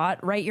a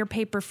bot write your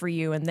paper for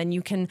you, and then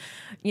you can,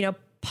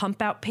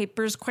 pump out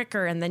papers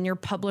quicker, and then you're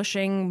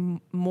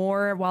publishing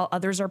more while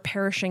others are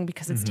perishing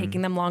because it's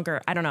taking them longer.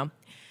 I don't know.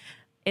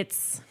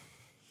 It's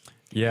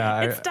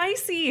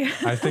dicey.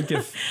 I think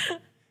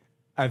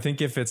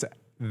if it's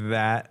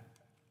that,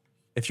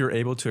 if you're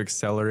able to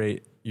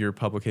accelerate your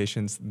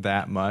publications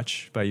that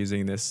much by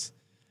using this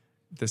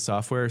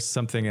software,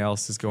 something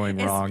else is going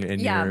wrong in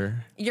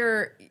you're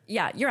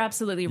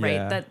absolutely right.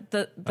 Yeah, that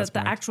the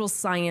actual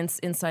science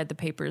inside the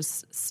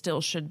papers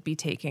still should be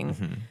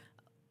taking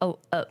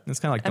it's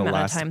kind of like the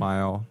last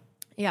mile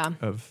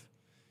of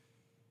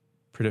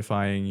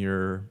predifying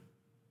your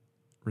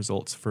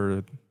results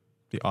for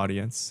the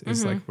audience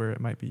is like where it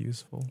might be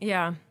useful.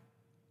 Yeah.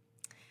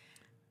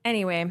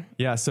 Anyway.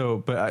 Yeah. So,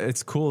 but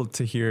it's cool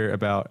to hear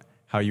about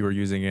how you were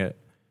using it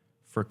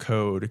for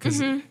code, because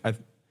and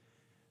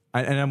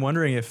I'm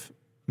wondering if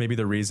maybe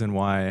the reason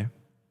why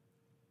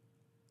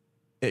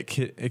it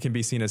can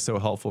be seen as so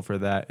helpful for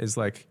that is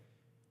like,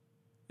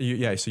 so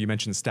you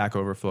mentioned Stack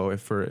Overflow.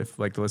 If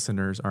like the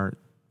listeners aren't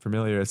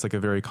familiar, it's like a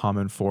very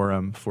common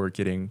forum for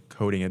getting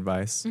coding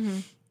advice.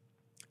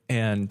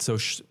 And so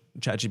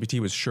ChatGPT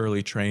was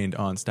surely trained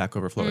on Stack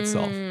Overflow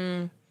itself.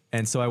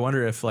 And so I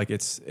wonder if like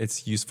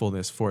its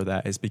usefulness for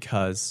that is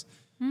because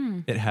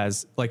it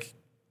has, like,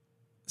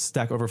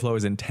 Stack Overflow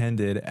is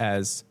intended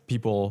as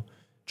people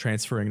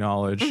transferring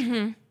knowledge,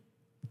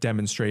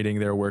 demonstrating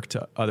their work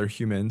to other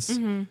humans.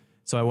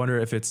 So I wonder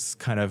if it's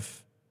kind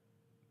of,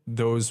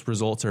 those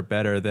results are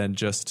better than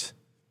just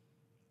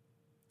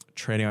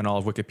training on all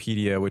of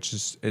Wikipedia, which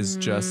is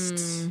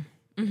just,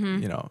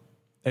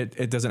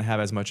 it doesn't have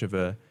as much of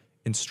a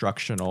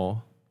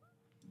instructional,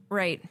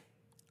 right,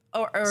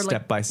 or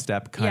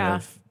step-by-step kind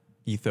of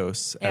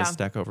ethos as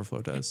Stack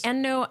Overflow does.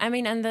 And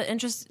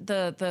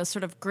the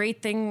sort of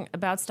great thing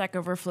about Stack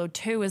Overflow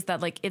too is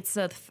that, like, it's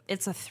a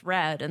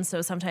thread, and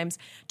so sometimes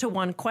to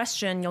one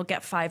question you'll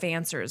get 5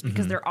 answers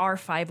because there are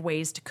 5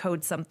 ways to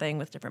code something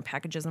with different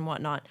packages and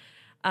whatnot.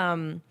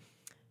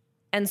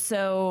 And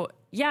so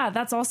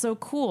that's also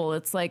cool.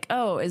 It's like,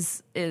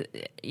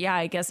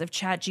 I guess if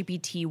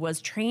ChatGPT was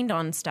trained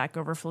on Stack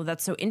Overflow,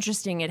 that's so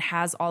interesting. It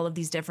has all of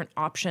these different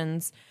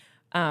options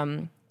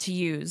to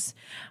use.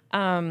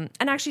 And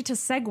actually, to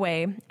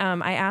segue,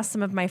 I asked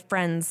some of my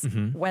friends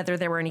whether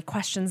there were any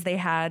questions they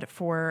had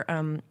for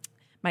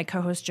my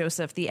co-host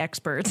Joseph, the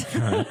expert.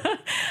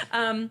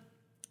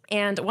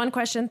 And one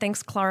question,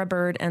 thanks Clara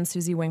Bird and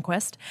Susie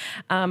Winquist,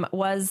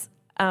 was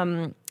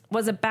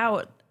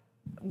about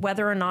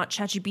whether or not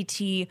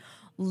ChatGPT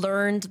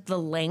learned the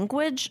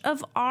language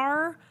of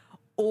R,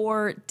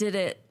 or is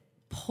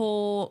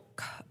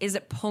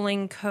it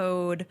pulling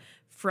code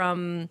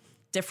from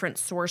different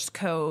source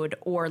code,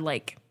 or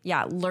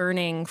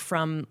learning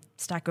from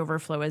Stack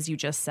Overflow, as you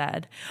just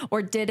said?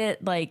 Or did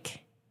it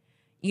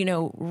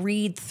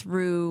read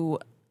through,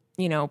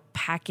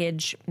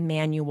 package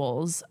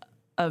manuals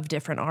of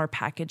different R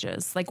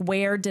packages? Like,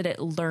 where did it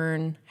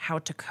learn how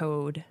to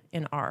code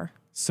in R?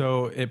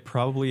 So it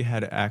probably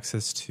had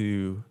access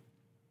to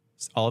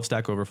all of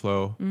Stack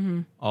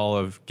Overflow, all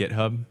of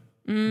GitHub,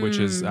 which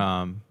is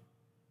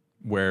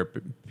where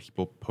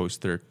people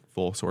post their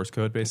full source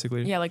code,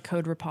 basically. Yeah, like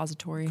code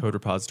repository.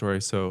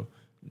 So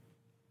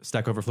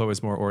Stack Overflow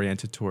is more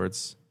oriented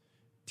towards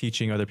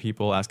teaching other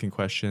people, asking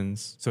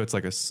questions. So it's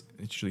like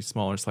usually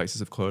smaller slices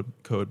of code,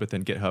 but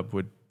then GitHub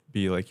would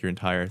be like your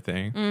entire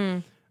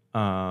thing.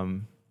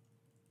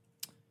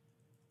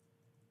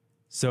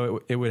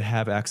 So it would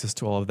have access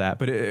to all of that,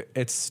 but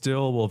it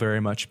still will very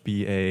much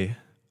be a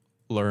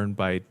learn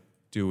by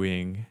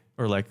doing,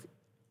 or like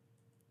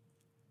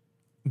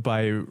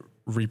by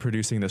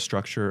reproducing the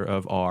structure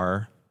of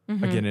R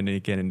again and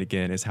again and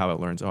again is how it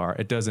learns R.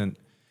 It doesn't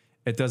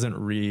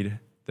read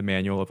the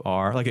manual of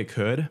R. Like it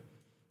could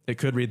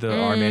read the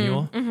R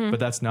manual,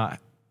 but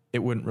it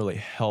wouldn't really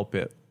help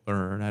it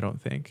learn, I don't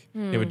think.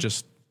 It would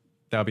just,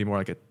 that would be more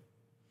like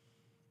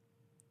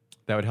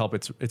that would help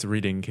its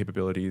reading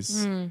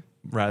capabilities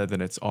rather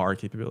than its R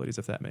capabilities,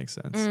 if that makes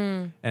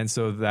sense. And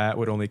so that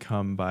would only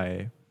come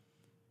by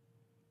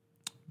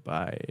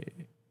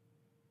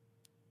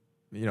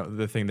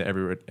the thing that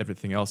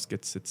everything else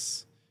gets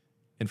its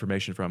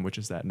information from, which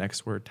is that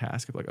next word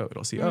task of like, oh,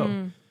 it'll see,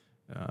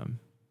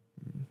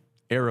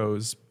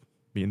 arrows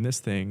mean this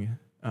thing,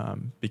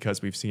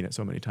 because we've seen it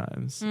so many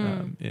times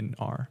in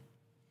R.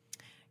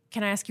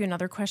 Can I ask you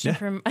another question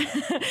from?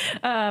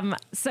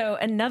 So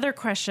another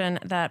question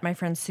that my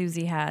friend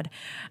Susie had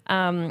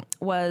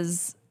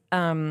was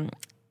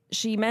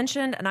she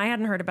mentioned, and I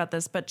hadn't heard about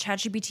this, but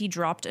ChatGPT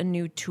dropped a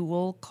new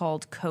tool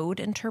called Code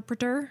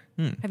Interpreter.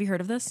 Have you heard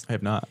of this? I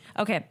have not.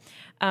 Okay.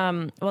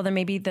 Well, then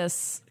maybe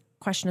this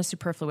question is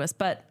superfluous,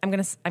 but I'm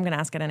gonna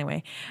ask it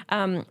anyway.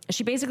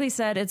 She basically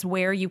said it's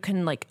where you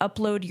can like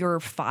upload your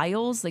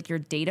files, like your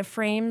data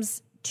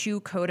frames,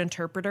 to Code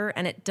Interpreter,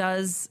 and it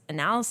does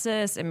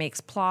analysis, it makes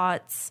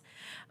plots.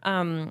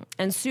 And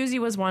Susie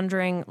was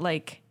wondering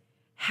like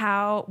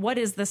what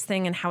is this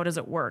thing and how does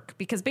it work?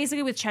 Because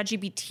basically with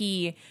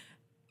ChatGPT,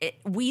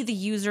 we, the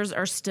users,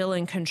 are still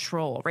in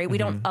control, right? We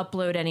don't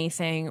upload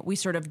anything. We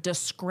sort of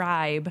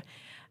describe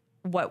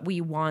what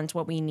we want,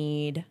 what we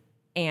need,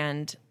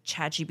 and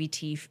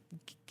ChatGPT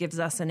gives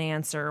us an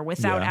answer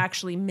without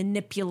actually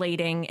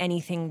manipulating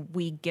anything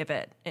we give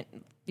it,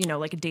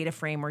 like a data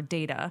frame or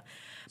data.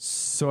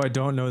 So I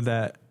don't know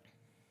that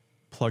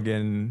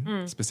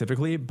plugin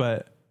specifically,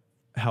 but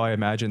how I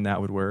imagine that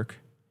would work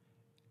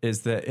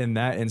is that in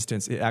that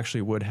instance, it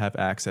actually would have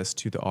access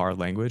to the R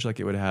language. Like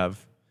it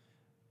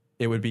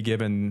would be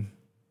given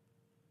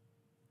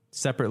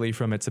separately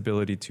from its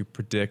ability to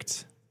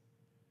predict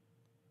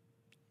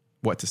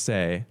what to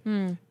say.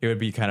 It would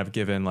be kind of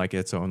given like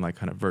its own like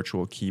kind of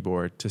virtual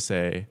keyboard to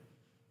say,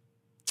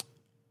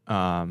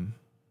 and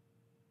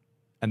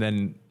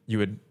then you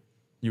would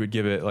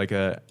give it like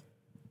a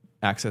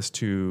access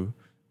to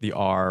the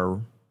R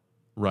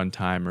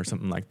runtime or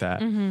something like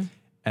that.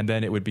 And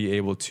then it would be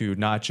able to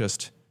not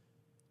just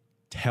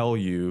tell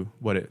you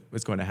what it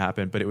was going to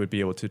happen, but it would be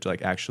able to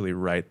like actually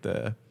write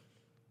the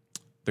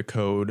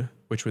code,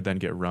 which would then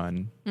get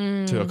run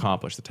to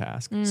accomplish the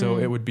task. So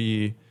it would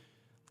be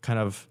kind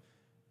of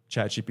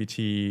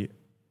ChatGPT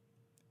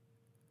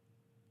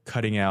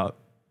cutting out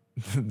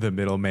the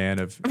middleman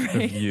of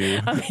you.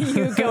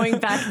 You going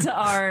back to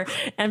R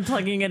and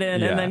plugging it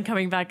in and then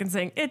coming back and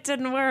saying, it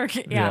didn't work.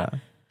 Yeah.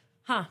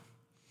 Huh.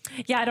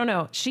 Yeah, I don't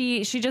know.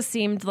 She just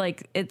seemed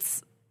like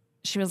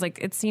she was like,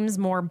 it seems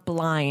more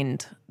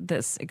blind,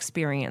 this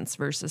experience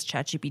versus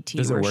ChatGPT.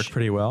 Does it work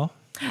pretty well?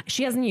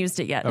 She hasn't used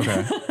it yet.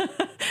 Okay.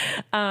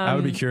 I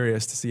would be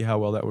curious to see how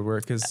well that would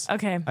work because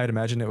I'd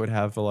imagine it would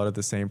have a lot of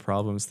the same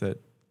problems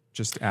that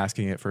just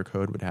asking it for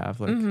code would have.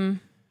 Like,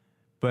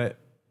 but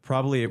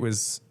probably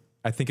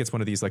I think it's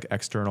one of these like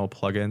external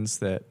plugins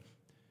that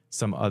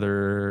some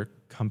other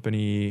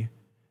company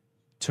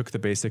took the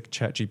basic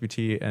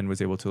ChatGPT and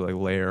was able to like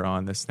layer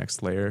on this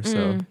next layer.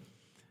 So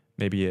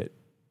maybe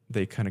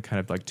they kind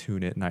of like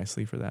tune it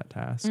nicely for that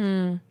task.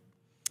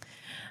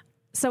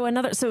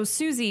 So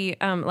Susie,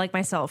 like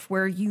myself,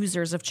 we're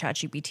users of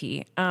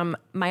ChatGPT.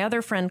 My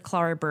other friend,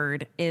 Clara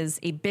Bird, is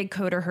a big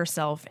coder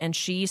herself, and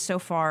she so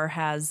far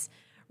has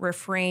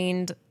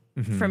refrained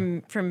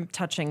from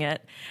touching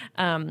it.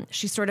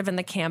 She's sort of in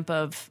the camp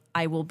of,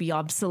 I will be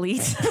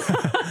obsolete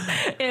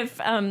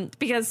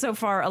because so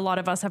far a lot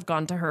of us have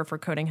gone to her for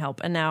coding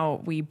help, and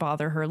now we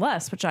bother her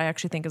less, which I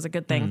actually think is a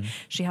good thing.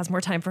 She has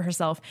more time for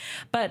herself,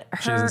 but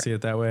she doesn't see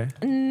it that way.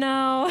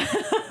 No,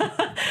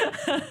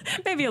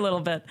 maybe a little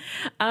bit.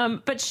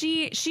 But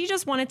she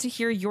just wanted to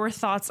hear your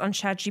thoughts on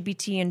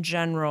ChatGPT in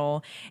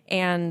general,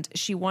 and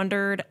she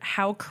wondered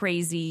how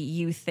crazy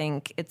you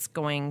think it's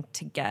going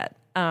to get.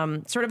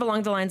 Sort of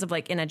along the lines of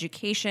like in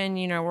education,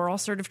 we're all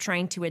sort of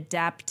trying to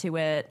adapt to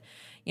it.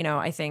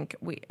 I think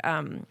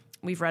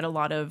we've read a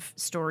lot of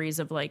stories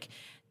of like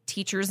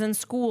teachers in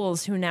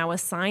schools who now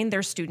assign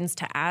their students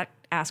to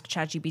ask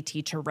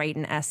ChatGPT to write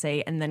an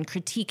essay and then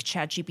critique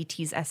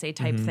ChatGPT's essay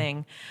type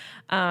thing.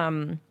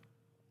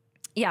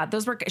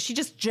 Those were, she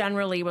just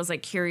generally was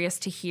like curious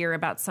to hear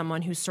about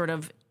someone who's sort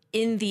of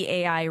in the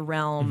AI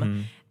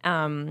realm.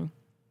 Where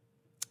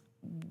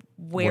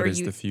what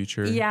is the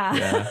future?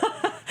 Yeah.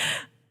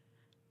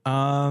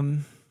 I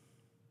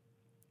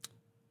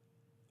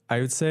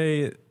would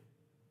say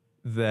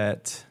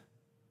that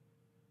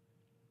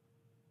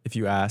if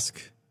you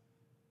ask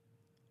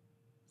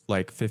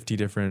like 50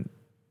 different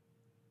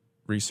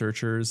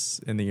researchers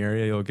in the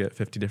area, you'll get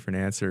 50 different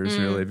answers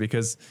really,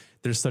 because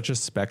there's such a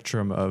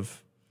spectrum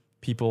of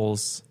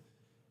people's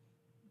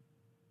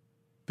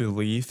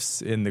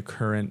beliefs in the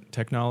current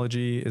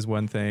technology is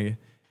one thing,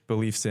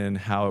 beliefs in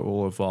how it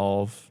will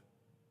evolve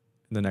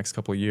in the next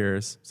couple of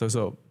years.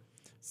 So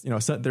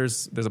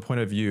there's a point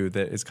of view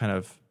that is kind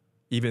of,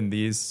 even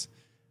these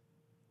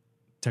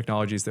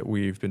technologies that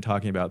we've been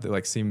talking about that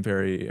like seem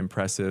very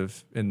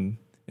impressive in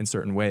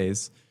certain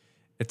ways,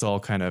 it's all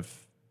kind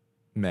of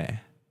meh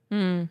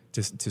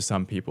to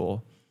some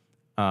people.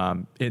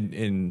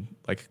 In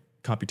like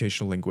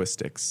computational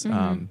linguistics,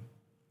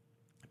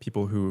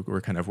 people who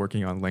were kind of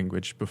working on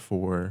language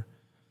before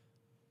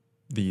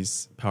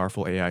these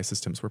powerful AI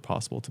systems were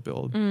possible to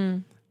build.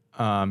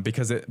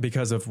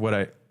 Because of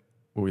what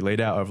what we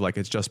laid out of like,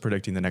 it's just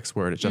predicting the next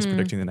word. It's just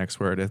predicting the next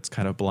word. It's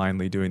kind of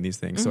blindly doing these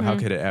things. So how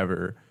could it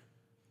ever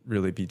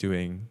really be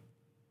doing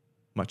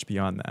much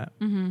beyond that?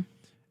 And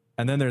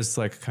then there's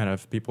like kind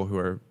of people who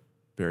are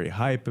very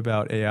hype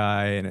about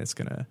AI, and it's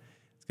gonna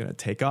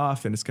take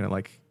off, and it's gonna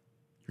like,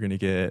 you're gonna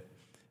get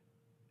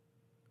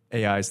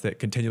AIs that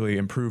continually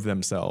improve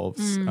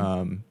themselves.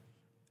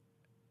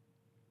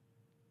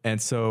 And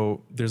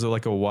so there's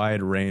like a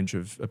wide range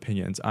of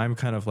opinions. I'm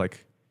kind of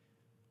like,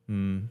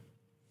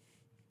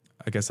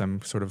 I guess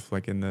I'm sort of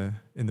like in the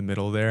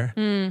middle there.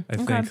 I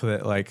think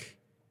that like,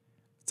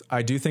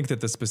 I do think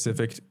that the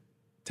specific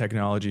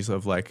technologies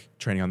of like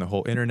training on the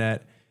whole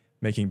internet,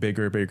 making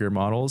bigger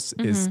models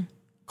is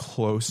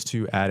close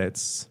to at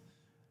its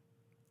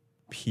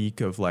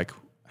peak of like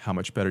how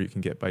much better you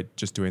can get by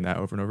just doing that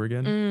over and over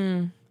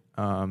again.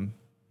 So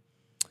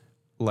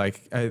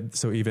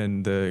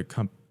even the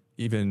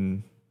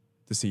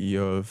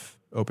CEO of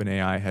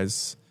OpenAI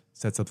has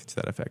said something to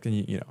that effect,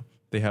 and you know,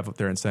 they have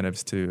their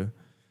incentives to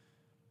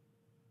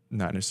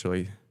not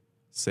necessarily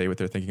say what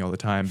they're thinking all the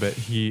time, but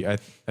he I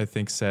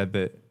think said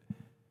that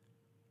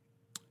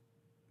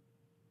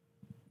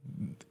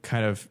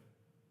kind of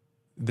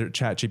their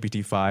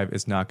ChatGPT 5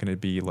 is not going to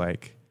be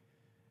like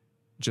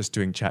just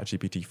doing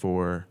ChatGPT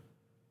 4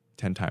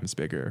 10 times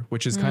bigger,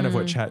 which is kind of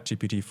what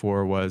ChatGPT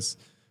 4 was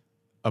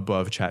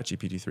above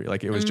ChatGPT 3.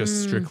 Like it was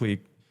just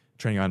strictly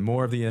training on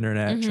more of the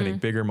internet, training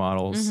bigger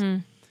models.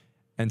 And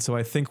so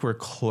I think we're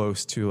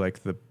close to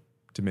like the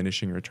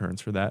diminishing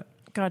returns for that.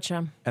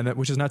 Gotcha. And that,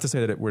 which is not to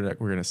say that we're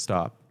going to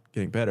stop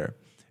getting better.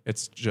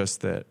 It's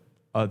just that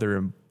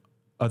other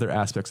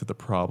aspects of the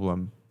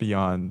problem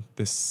beyond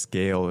this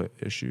scale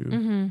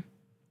issue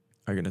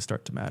are going to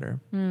start to matter.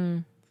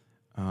 And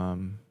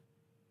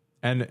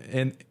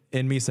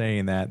in me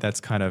saying that,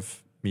 that's kind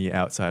of me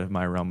outside of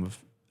my realm of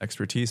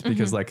expertise,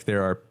 because like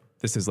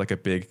this is like a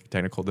big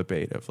technical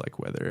debate of like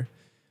whether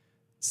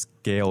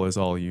scale is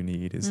all you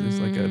need is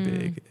like a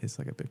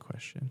big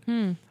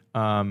question.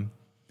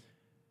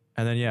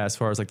 And then, yeah, as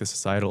far as like the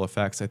societal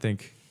effects, I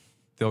think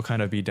they'll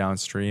kind of be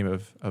downstream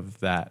of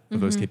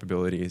those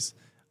capabilities.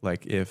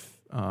 Like if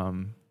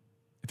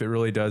it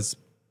really does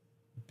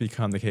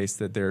become the case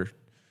that they're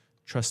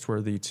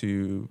trustworthy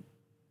to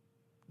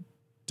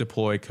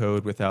deploy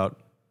code without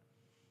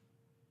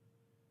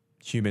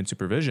human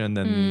supervision,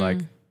 then like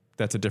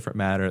that's a different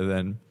matter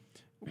than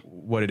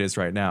what it is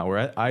right now.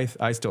 Where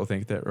I still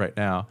think that right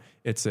now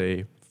it's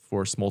a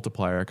force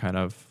multiplier kind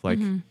of like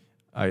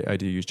I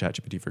do use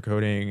ChatGPT for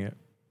coding.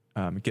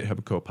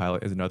 GitHub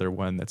Copilot is another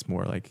one that's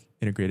more like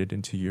integrated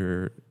into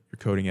your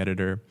coding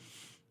editor.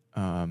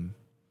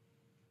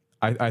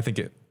 I think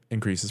it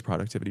increases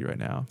productivity right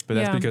now, but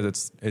that's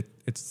because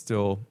it's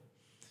still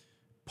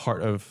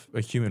part of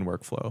a human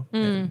workflow.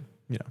 And,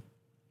 you know.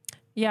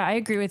 Yeah, I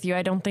agree with you.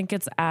 I don't think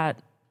it's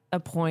at a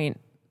point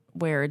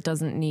where it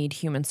doesn't need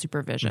human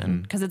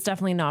supervision, because it's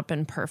definitely not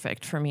been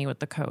perfect for me with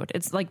the code.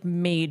 It's like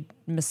made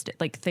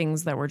like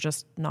things that were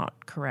just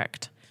not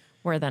correct,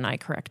 where then I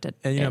corrected.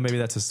 And you know, maybe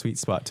that's a sweet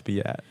spot to be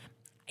at.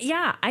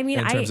 Yeah, I mean,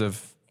 in terms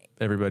of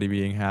everybody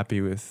being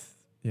happy with.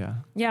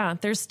 Yeah,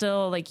 there's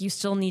still like, you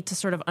still need to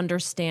sort of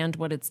understand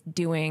what it's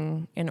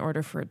doing in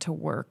order for it to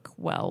work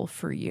well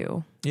for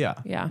you.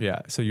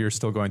 Yeah. So you're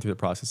still going through the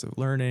process of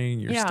learning.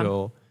 You're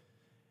still,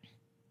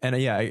 and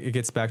it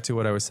gets back to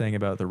what I was saying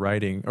about the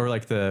writing, or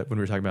like when we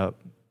were talking about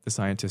the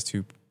scientist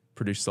who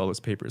produces all those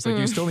papers. Like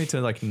you still need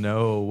to like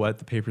know what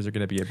the papers are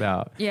going to be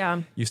about.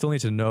 Yeah. You still need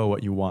to know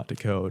what you want to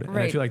code. And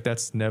I feel like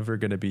that's never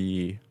going to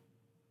be,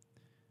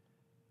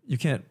 you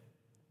can't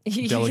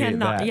delegate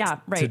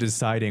that to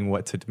deciding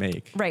what to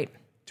make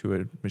to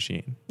a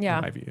machine, in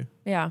my view.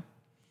 Yeah.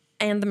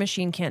 And the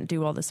machine can't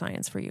do all the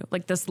science for you.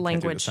 Like this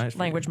language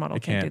model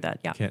can't do that.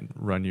 Yeah. It can't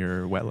run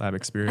your wet lab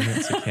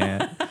experiments. It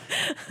can't.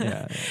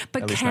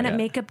 But can it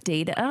make up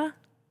data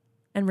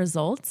and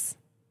results?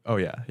 Oh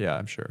yeah. Yeah,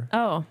 I'm sure.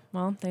 Oh,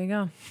 well, there you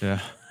go.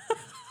 Yeah.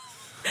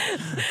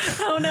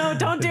 Oh no,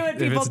 don't do it,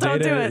 people.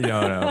 Don't do it.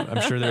 No.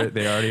 I'm sure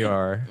they already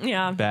are.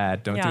 Yeah.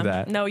 Bad. Don't do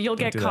that. No, you'll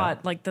get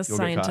caught like this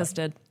scientist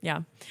did.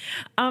 Yeah.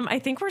 I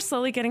think we're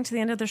slowly getting to the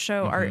end of the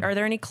show. Are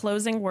there any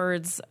closing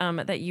words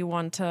that you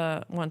want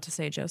to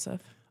say,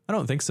 Joseph? I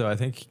don't think so. I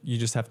think you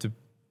just have to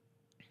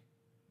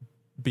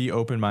be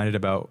open-minded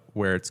about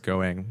where it's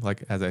going.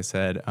 Like, as I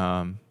said,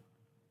 a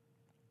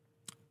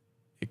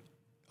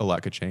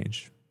lot could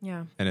change.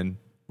 Yeah. And then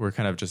we're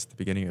kind of just at the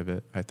beginning of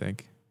it, I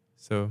think.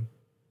 So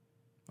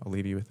I'll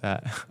leave you with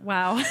that.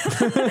 Wow.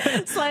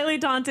 Slightly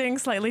daunting,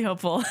 slightly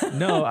hopeful.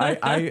 No,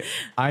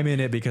 I'm in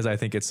it because I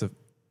think it's a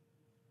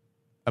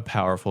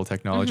powerful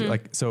technology.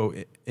 Like, so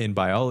in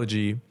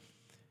biology,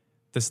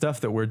 the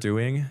stuff that we're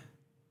doing,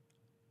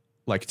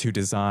 like to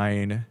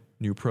design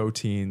new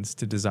proteins,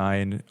 to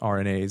design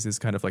RNAs, is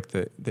kind of like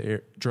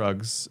the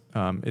drugs,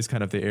 is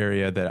kind of the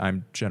area that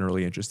I'm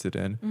generally interested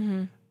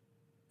in.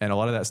 And a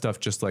lot of that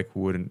stuff just like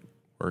wouldn't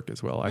work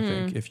as well, I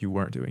think, if you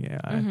weren't doing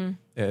AI.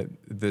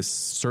 This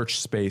search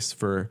space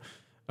for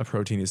a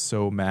protein is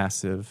so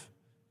massive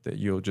that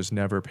you'll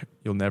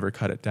never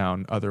cut it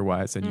down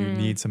otherwise. And you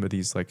need some of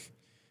these like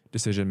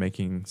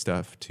decision-making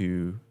stuff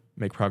to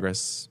make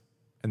progress.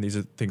 And these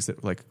are things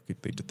that like could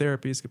lead to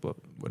therapy,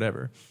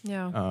 whatever.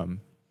 Yeah.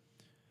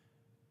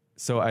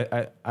 So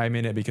I'm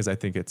in it because I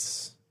think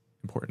it's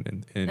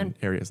important in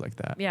areas like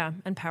that. Yeah,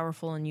 and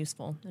powerful and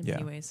useful in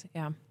many ways.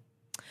 Yeah.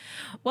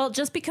 Well,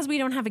 just because we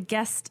don't have a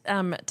guest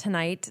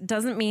tonight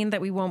doesn't mean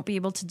that we won't be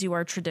able to do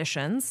our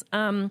traditions.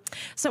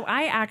 So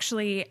I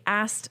actually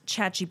asked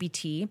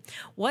ChatGPT,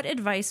 what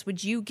advice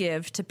would you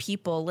give to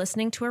people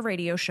listening to a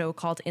radio show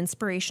called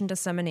Inspiration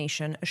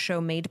Dissemination, a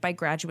show made by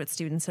graduate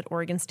students at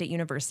Oregon State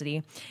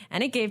University?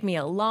 And it gave me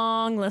a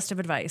long list of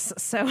advice.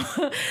 So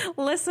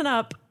listen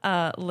up,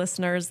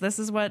 listeners. This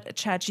is what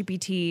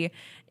ChatGPT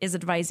is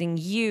advising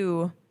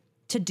you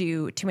to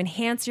do to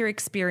enhance your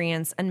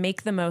experience and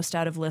make the most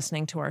out of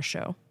listening to our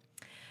show.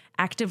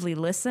 Actively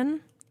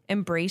listen,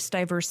 embrace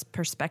diverse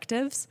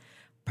perspectives,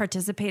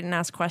 participate and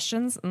ask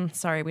questions.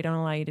 Sorry, we don't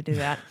allow you to do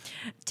that.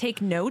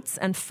 Take notes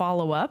and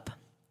follow up,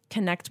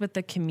 connect with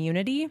the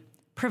community,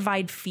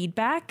 provide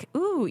feedback.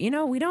 Ooh,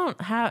 we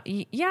don't have,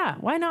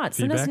 why not?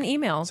 Send us an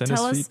email.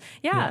 Tell us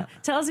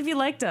if you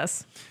liked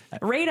us.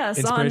 Rate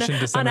us on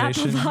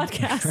Apple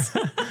Podcasts.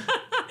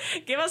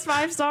 Give us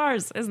 5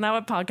 stars. Isn't that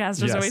what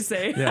podcasters always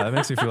say? Yeah, that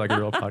makes me feel like a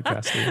real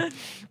podcaster.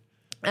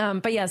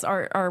 But yes,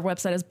 our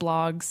website is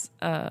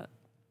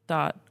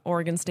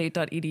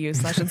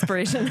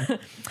blogs.oregonstate.edu/inspiration.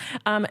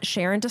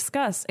 Share and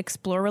discuss,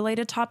 explore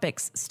related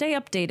topics, stay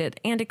updated,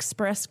 and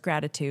express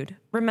gratitude.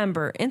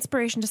 Remember,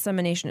 inspiration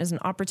dissemination is an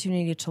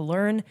opportunity to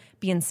learn,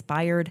 be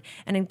inspired,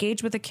 and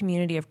engage with a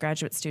community of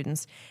graduate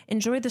students.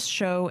 Enjoy this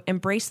show,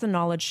 embrace the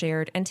knowledge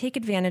shared, and take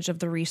advantage of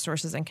the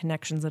resources and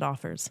connections it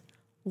offers.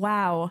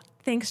 Wow.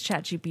 Thanks,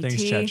 ChatGPT.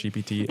 Thanks,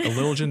 ChatGPT. A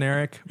little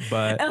generic,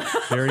 but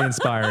very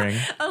inspiring.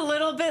 A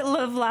little bit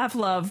live, laugh,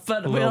 love,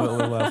 but a little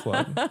bit live, laugh,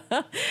 love.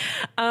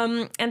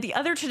 And the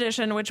other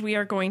tradition, which we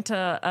are going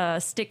to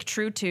stick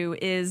true to,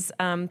 is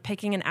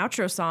picking an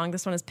outro song.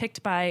 This one is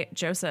picked by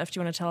Joseph. Do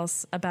you want to tell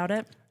us about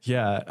it?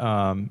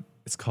 Yeah.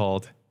 It's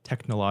called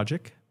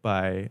Technologic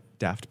by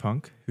Daft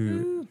Punk,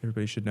 who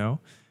everybody should know.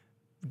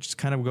 Just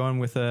kind of going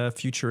with a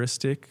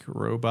futuristic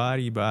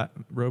robot-y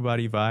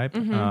vibe.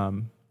 Mm-hmm.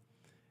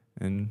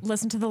 And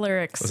listen to the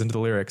lyrics.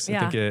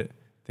 Yeah. I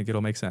think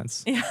it'll make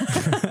sense. Yeah.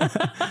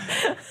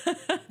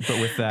 But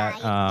with that,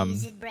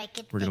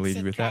 we're going to leave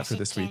you with that for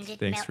this week.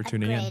 Thanks for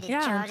tuning in.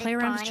 Yeah, play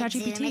around with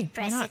ChatGPT.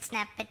 Why not?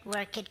 Snap it,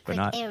 work it, but quick,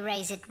 not,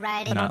 erase it,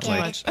 write it, not get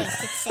much. it,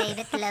 paste it, save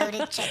it, load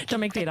it, check Don't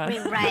it, make data.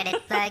 rewrite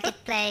it, plug it,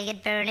 play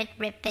it, burn it,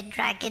 rip it,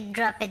 drag it,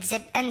 drop it,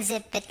 zip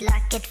unzip it,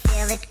 lock it,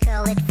 fill it,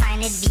 call it,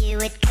 find it, view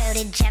it, code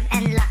it, jump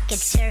and lock it,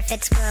 surf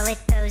it, scroll it,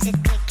 pose it,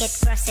 click it,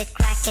 cross it,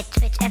 crack it,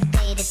 switch,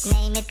 update it,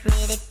 name it,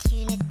 read it,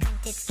 tune it,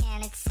 print it,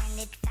 scan it, send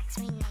it, fax,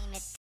 rename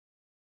it.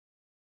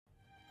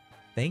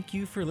 Thank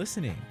you for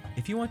listening.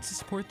 If you want to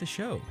support the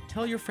show,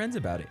 tell your friends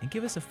about it and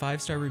give us a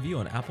 5-star review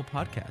on Apple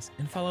Podcasts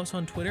and follow us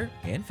on Twitter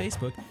and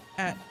Facebook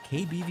at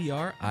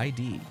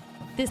KBVRID.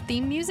 This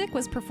theme music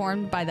was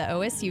performed by the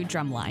OSU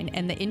Drumline,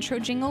 and the intro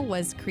jingle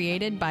was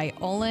created by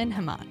Olin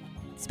Haman.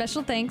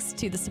 Special thanks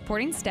to the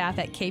supporting staff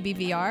at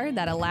KBVR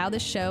that allow the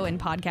show and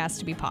podcast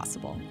to be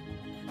possible.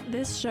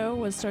 This show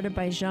was started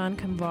by Jean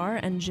Camvar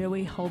and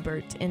Joey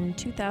Hulbert in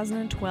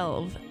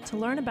 2012. To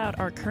learn about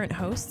our current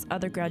hosts,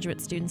 other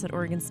graduate students at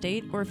Oregon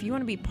State, or if you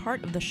want to be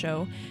part of the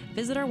show,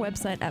 visit our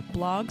website at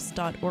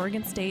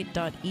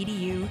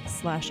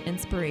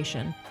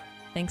blogs.oregonstate.edu/inspiration.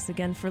 Thanks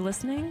again for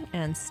listening,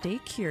 and stay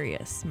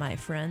curious, my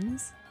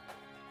friends.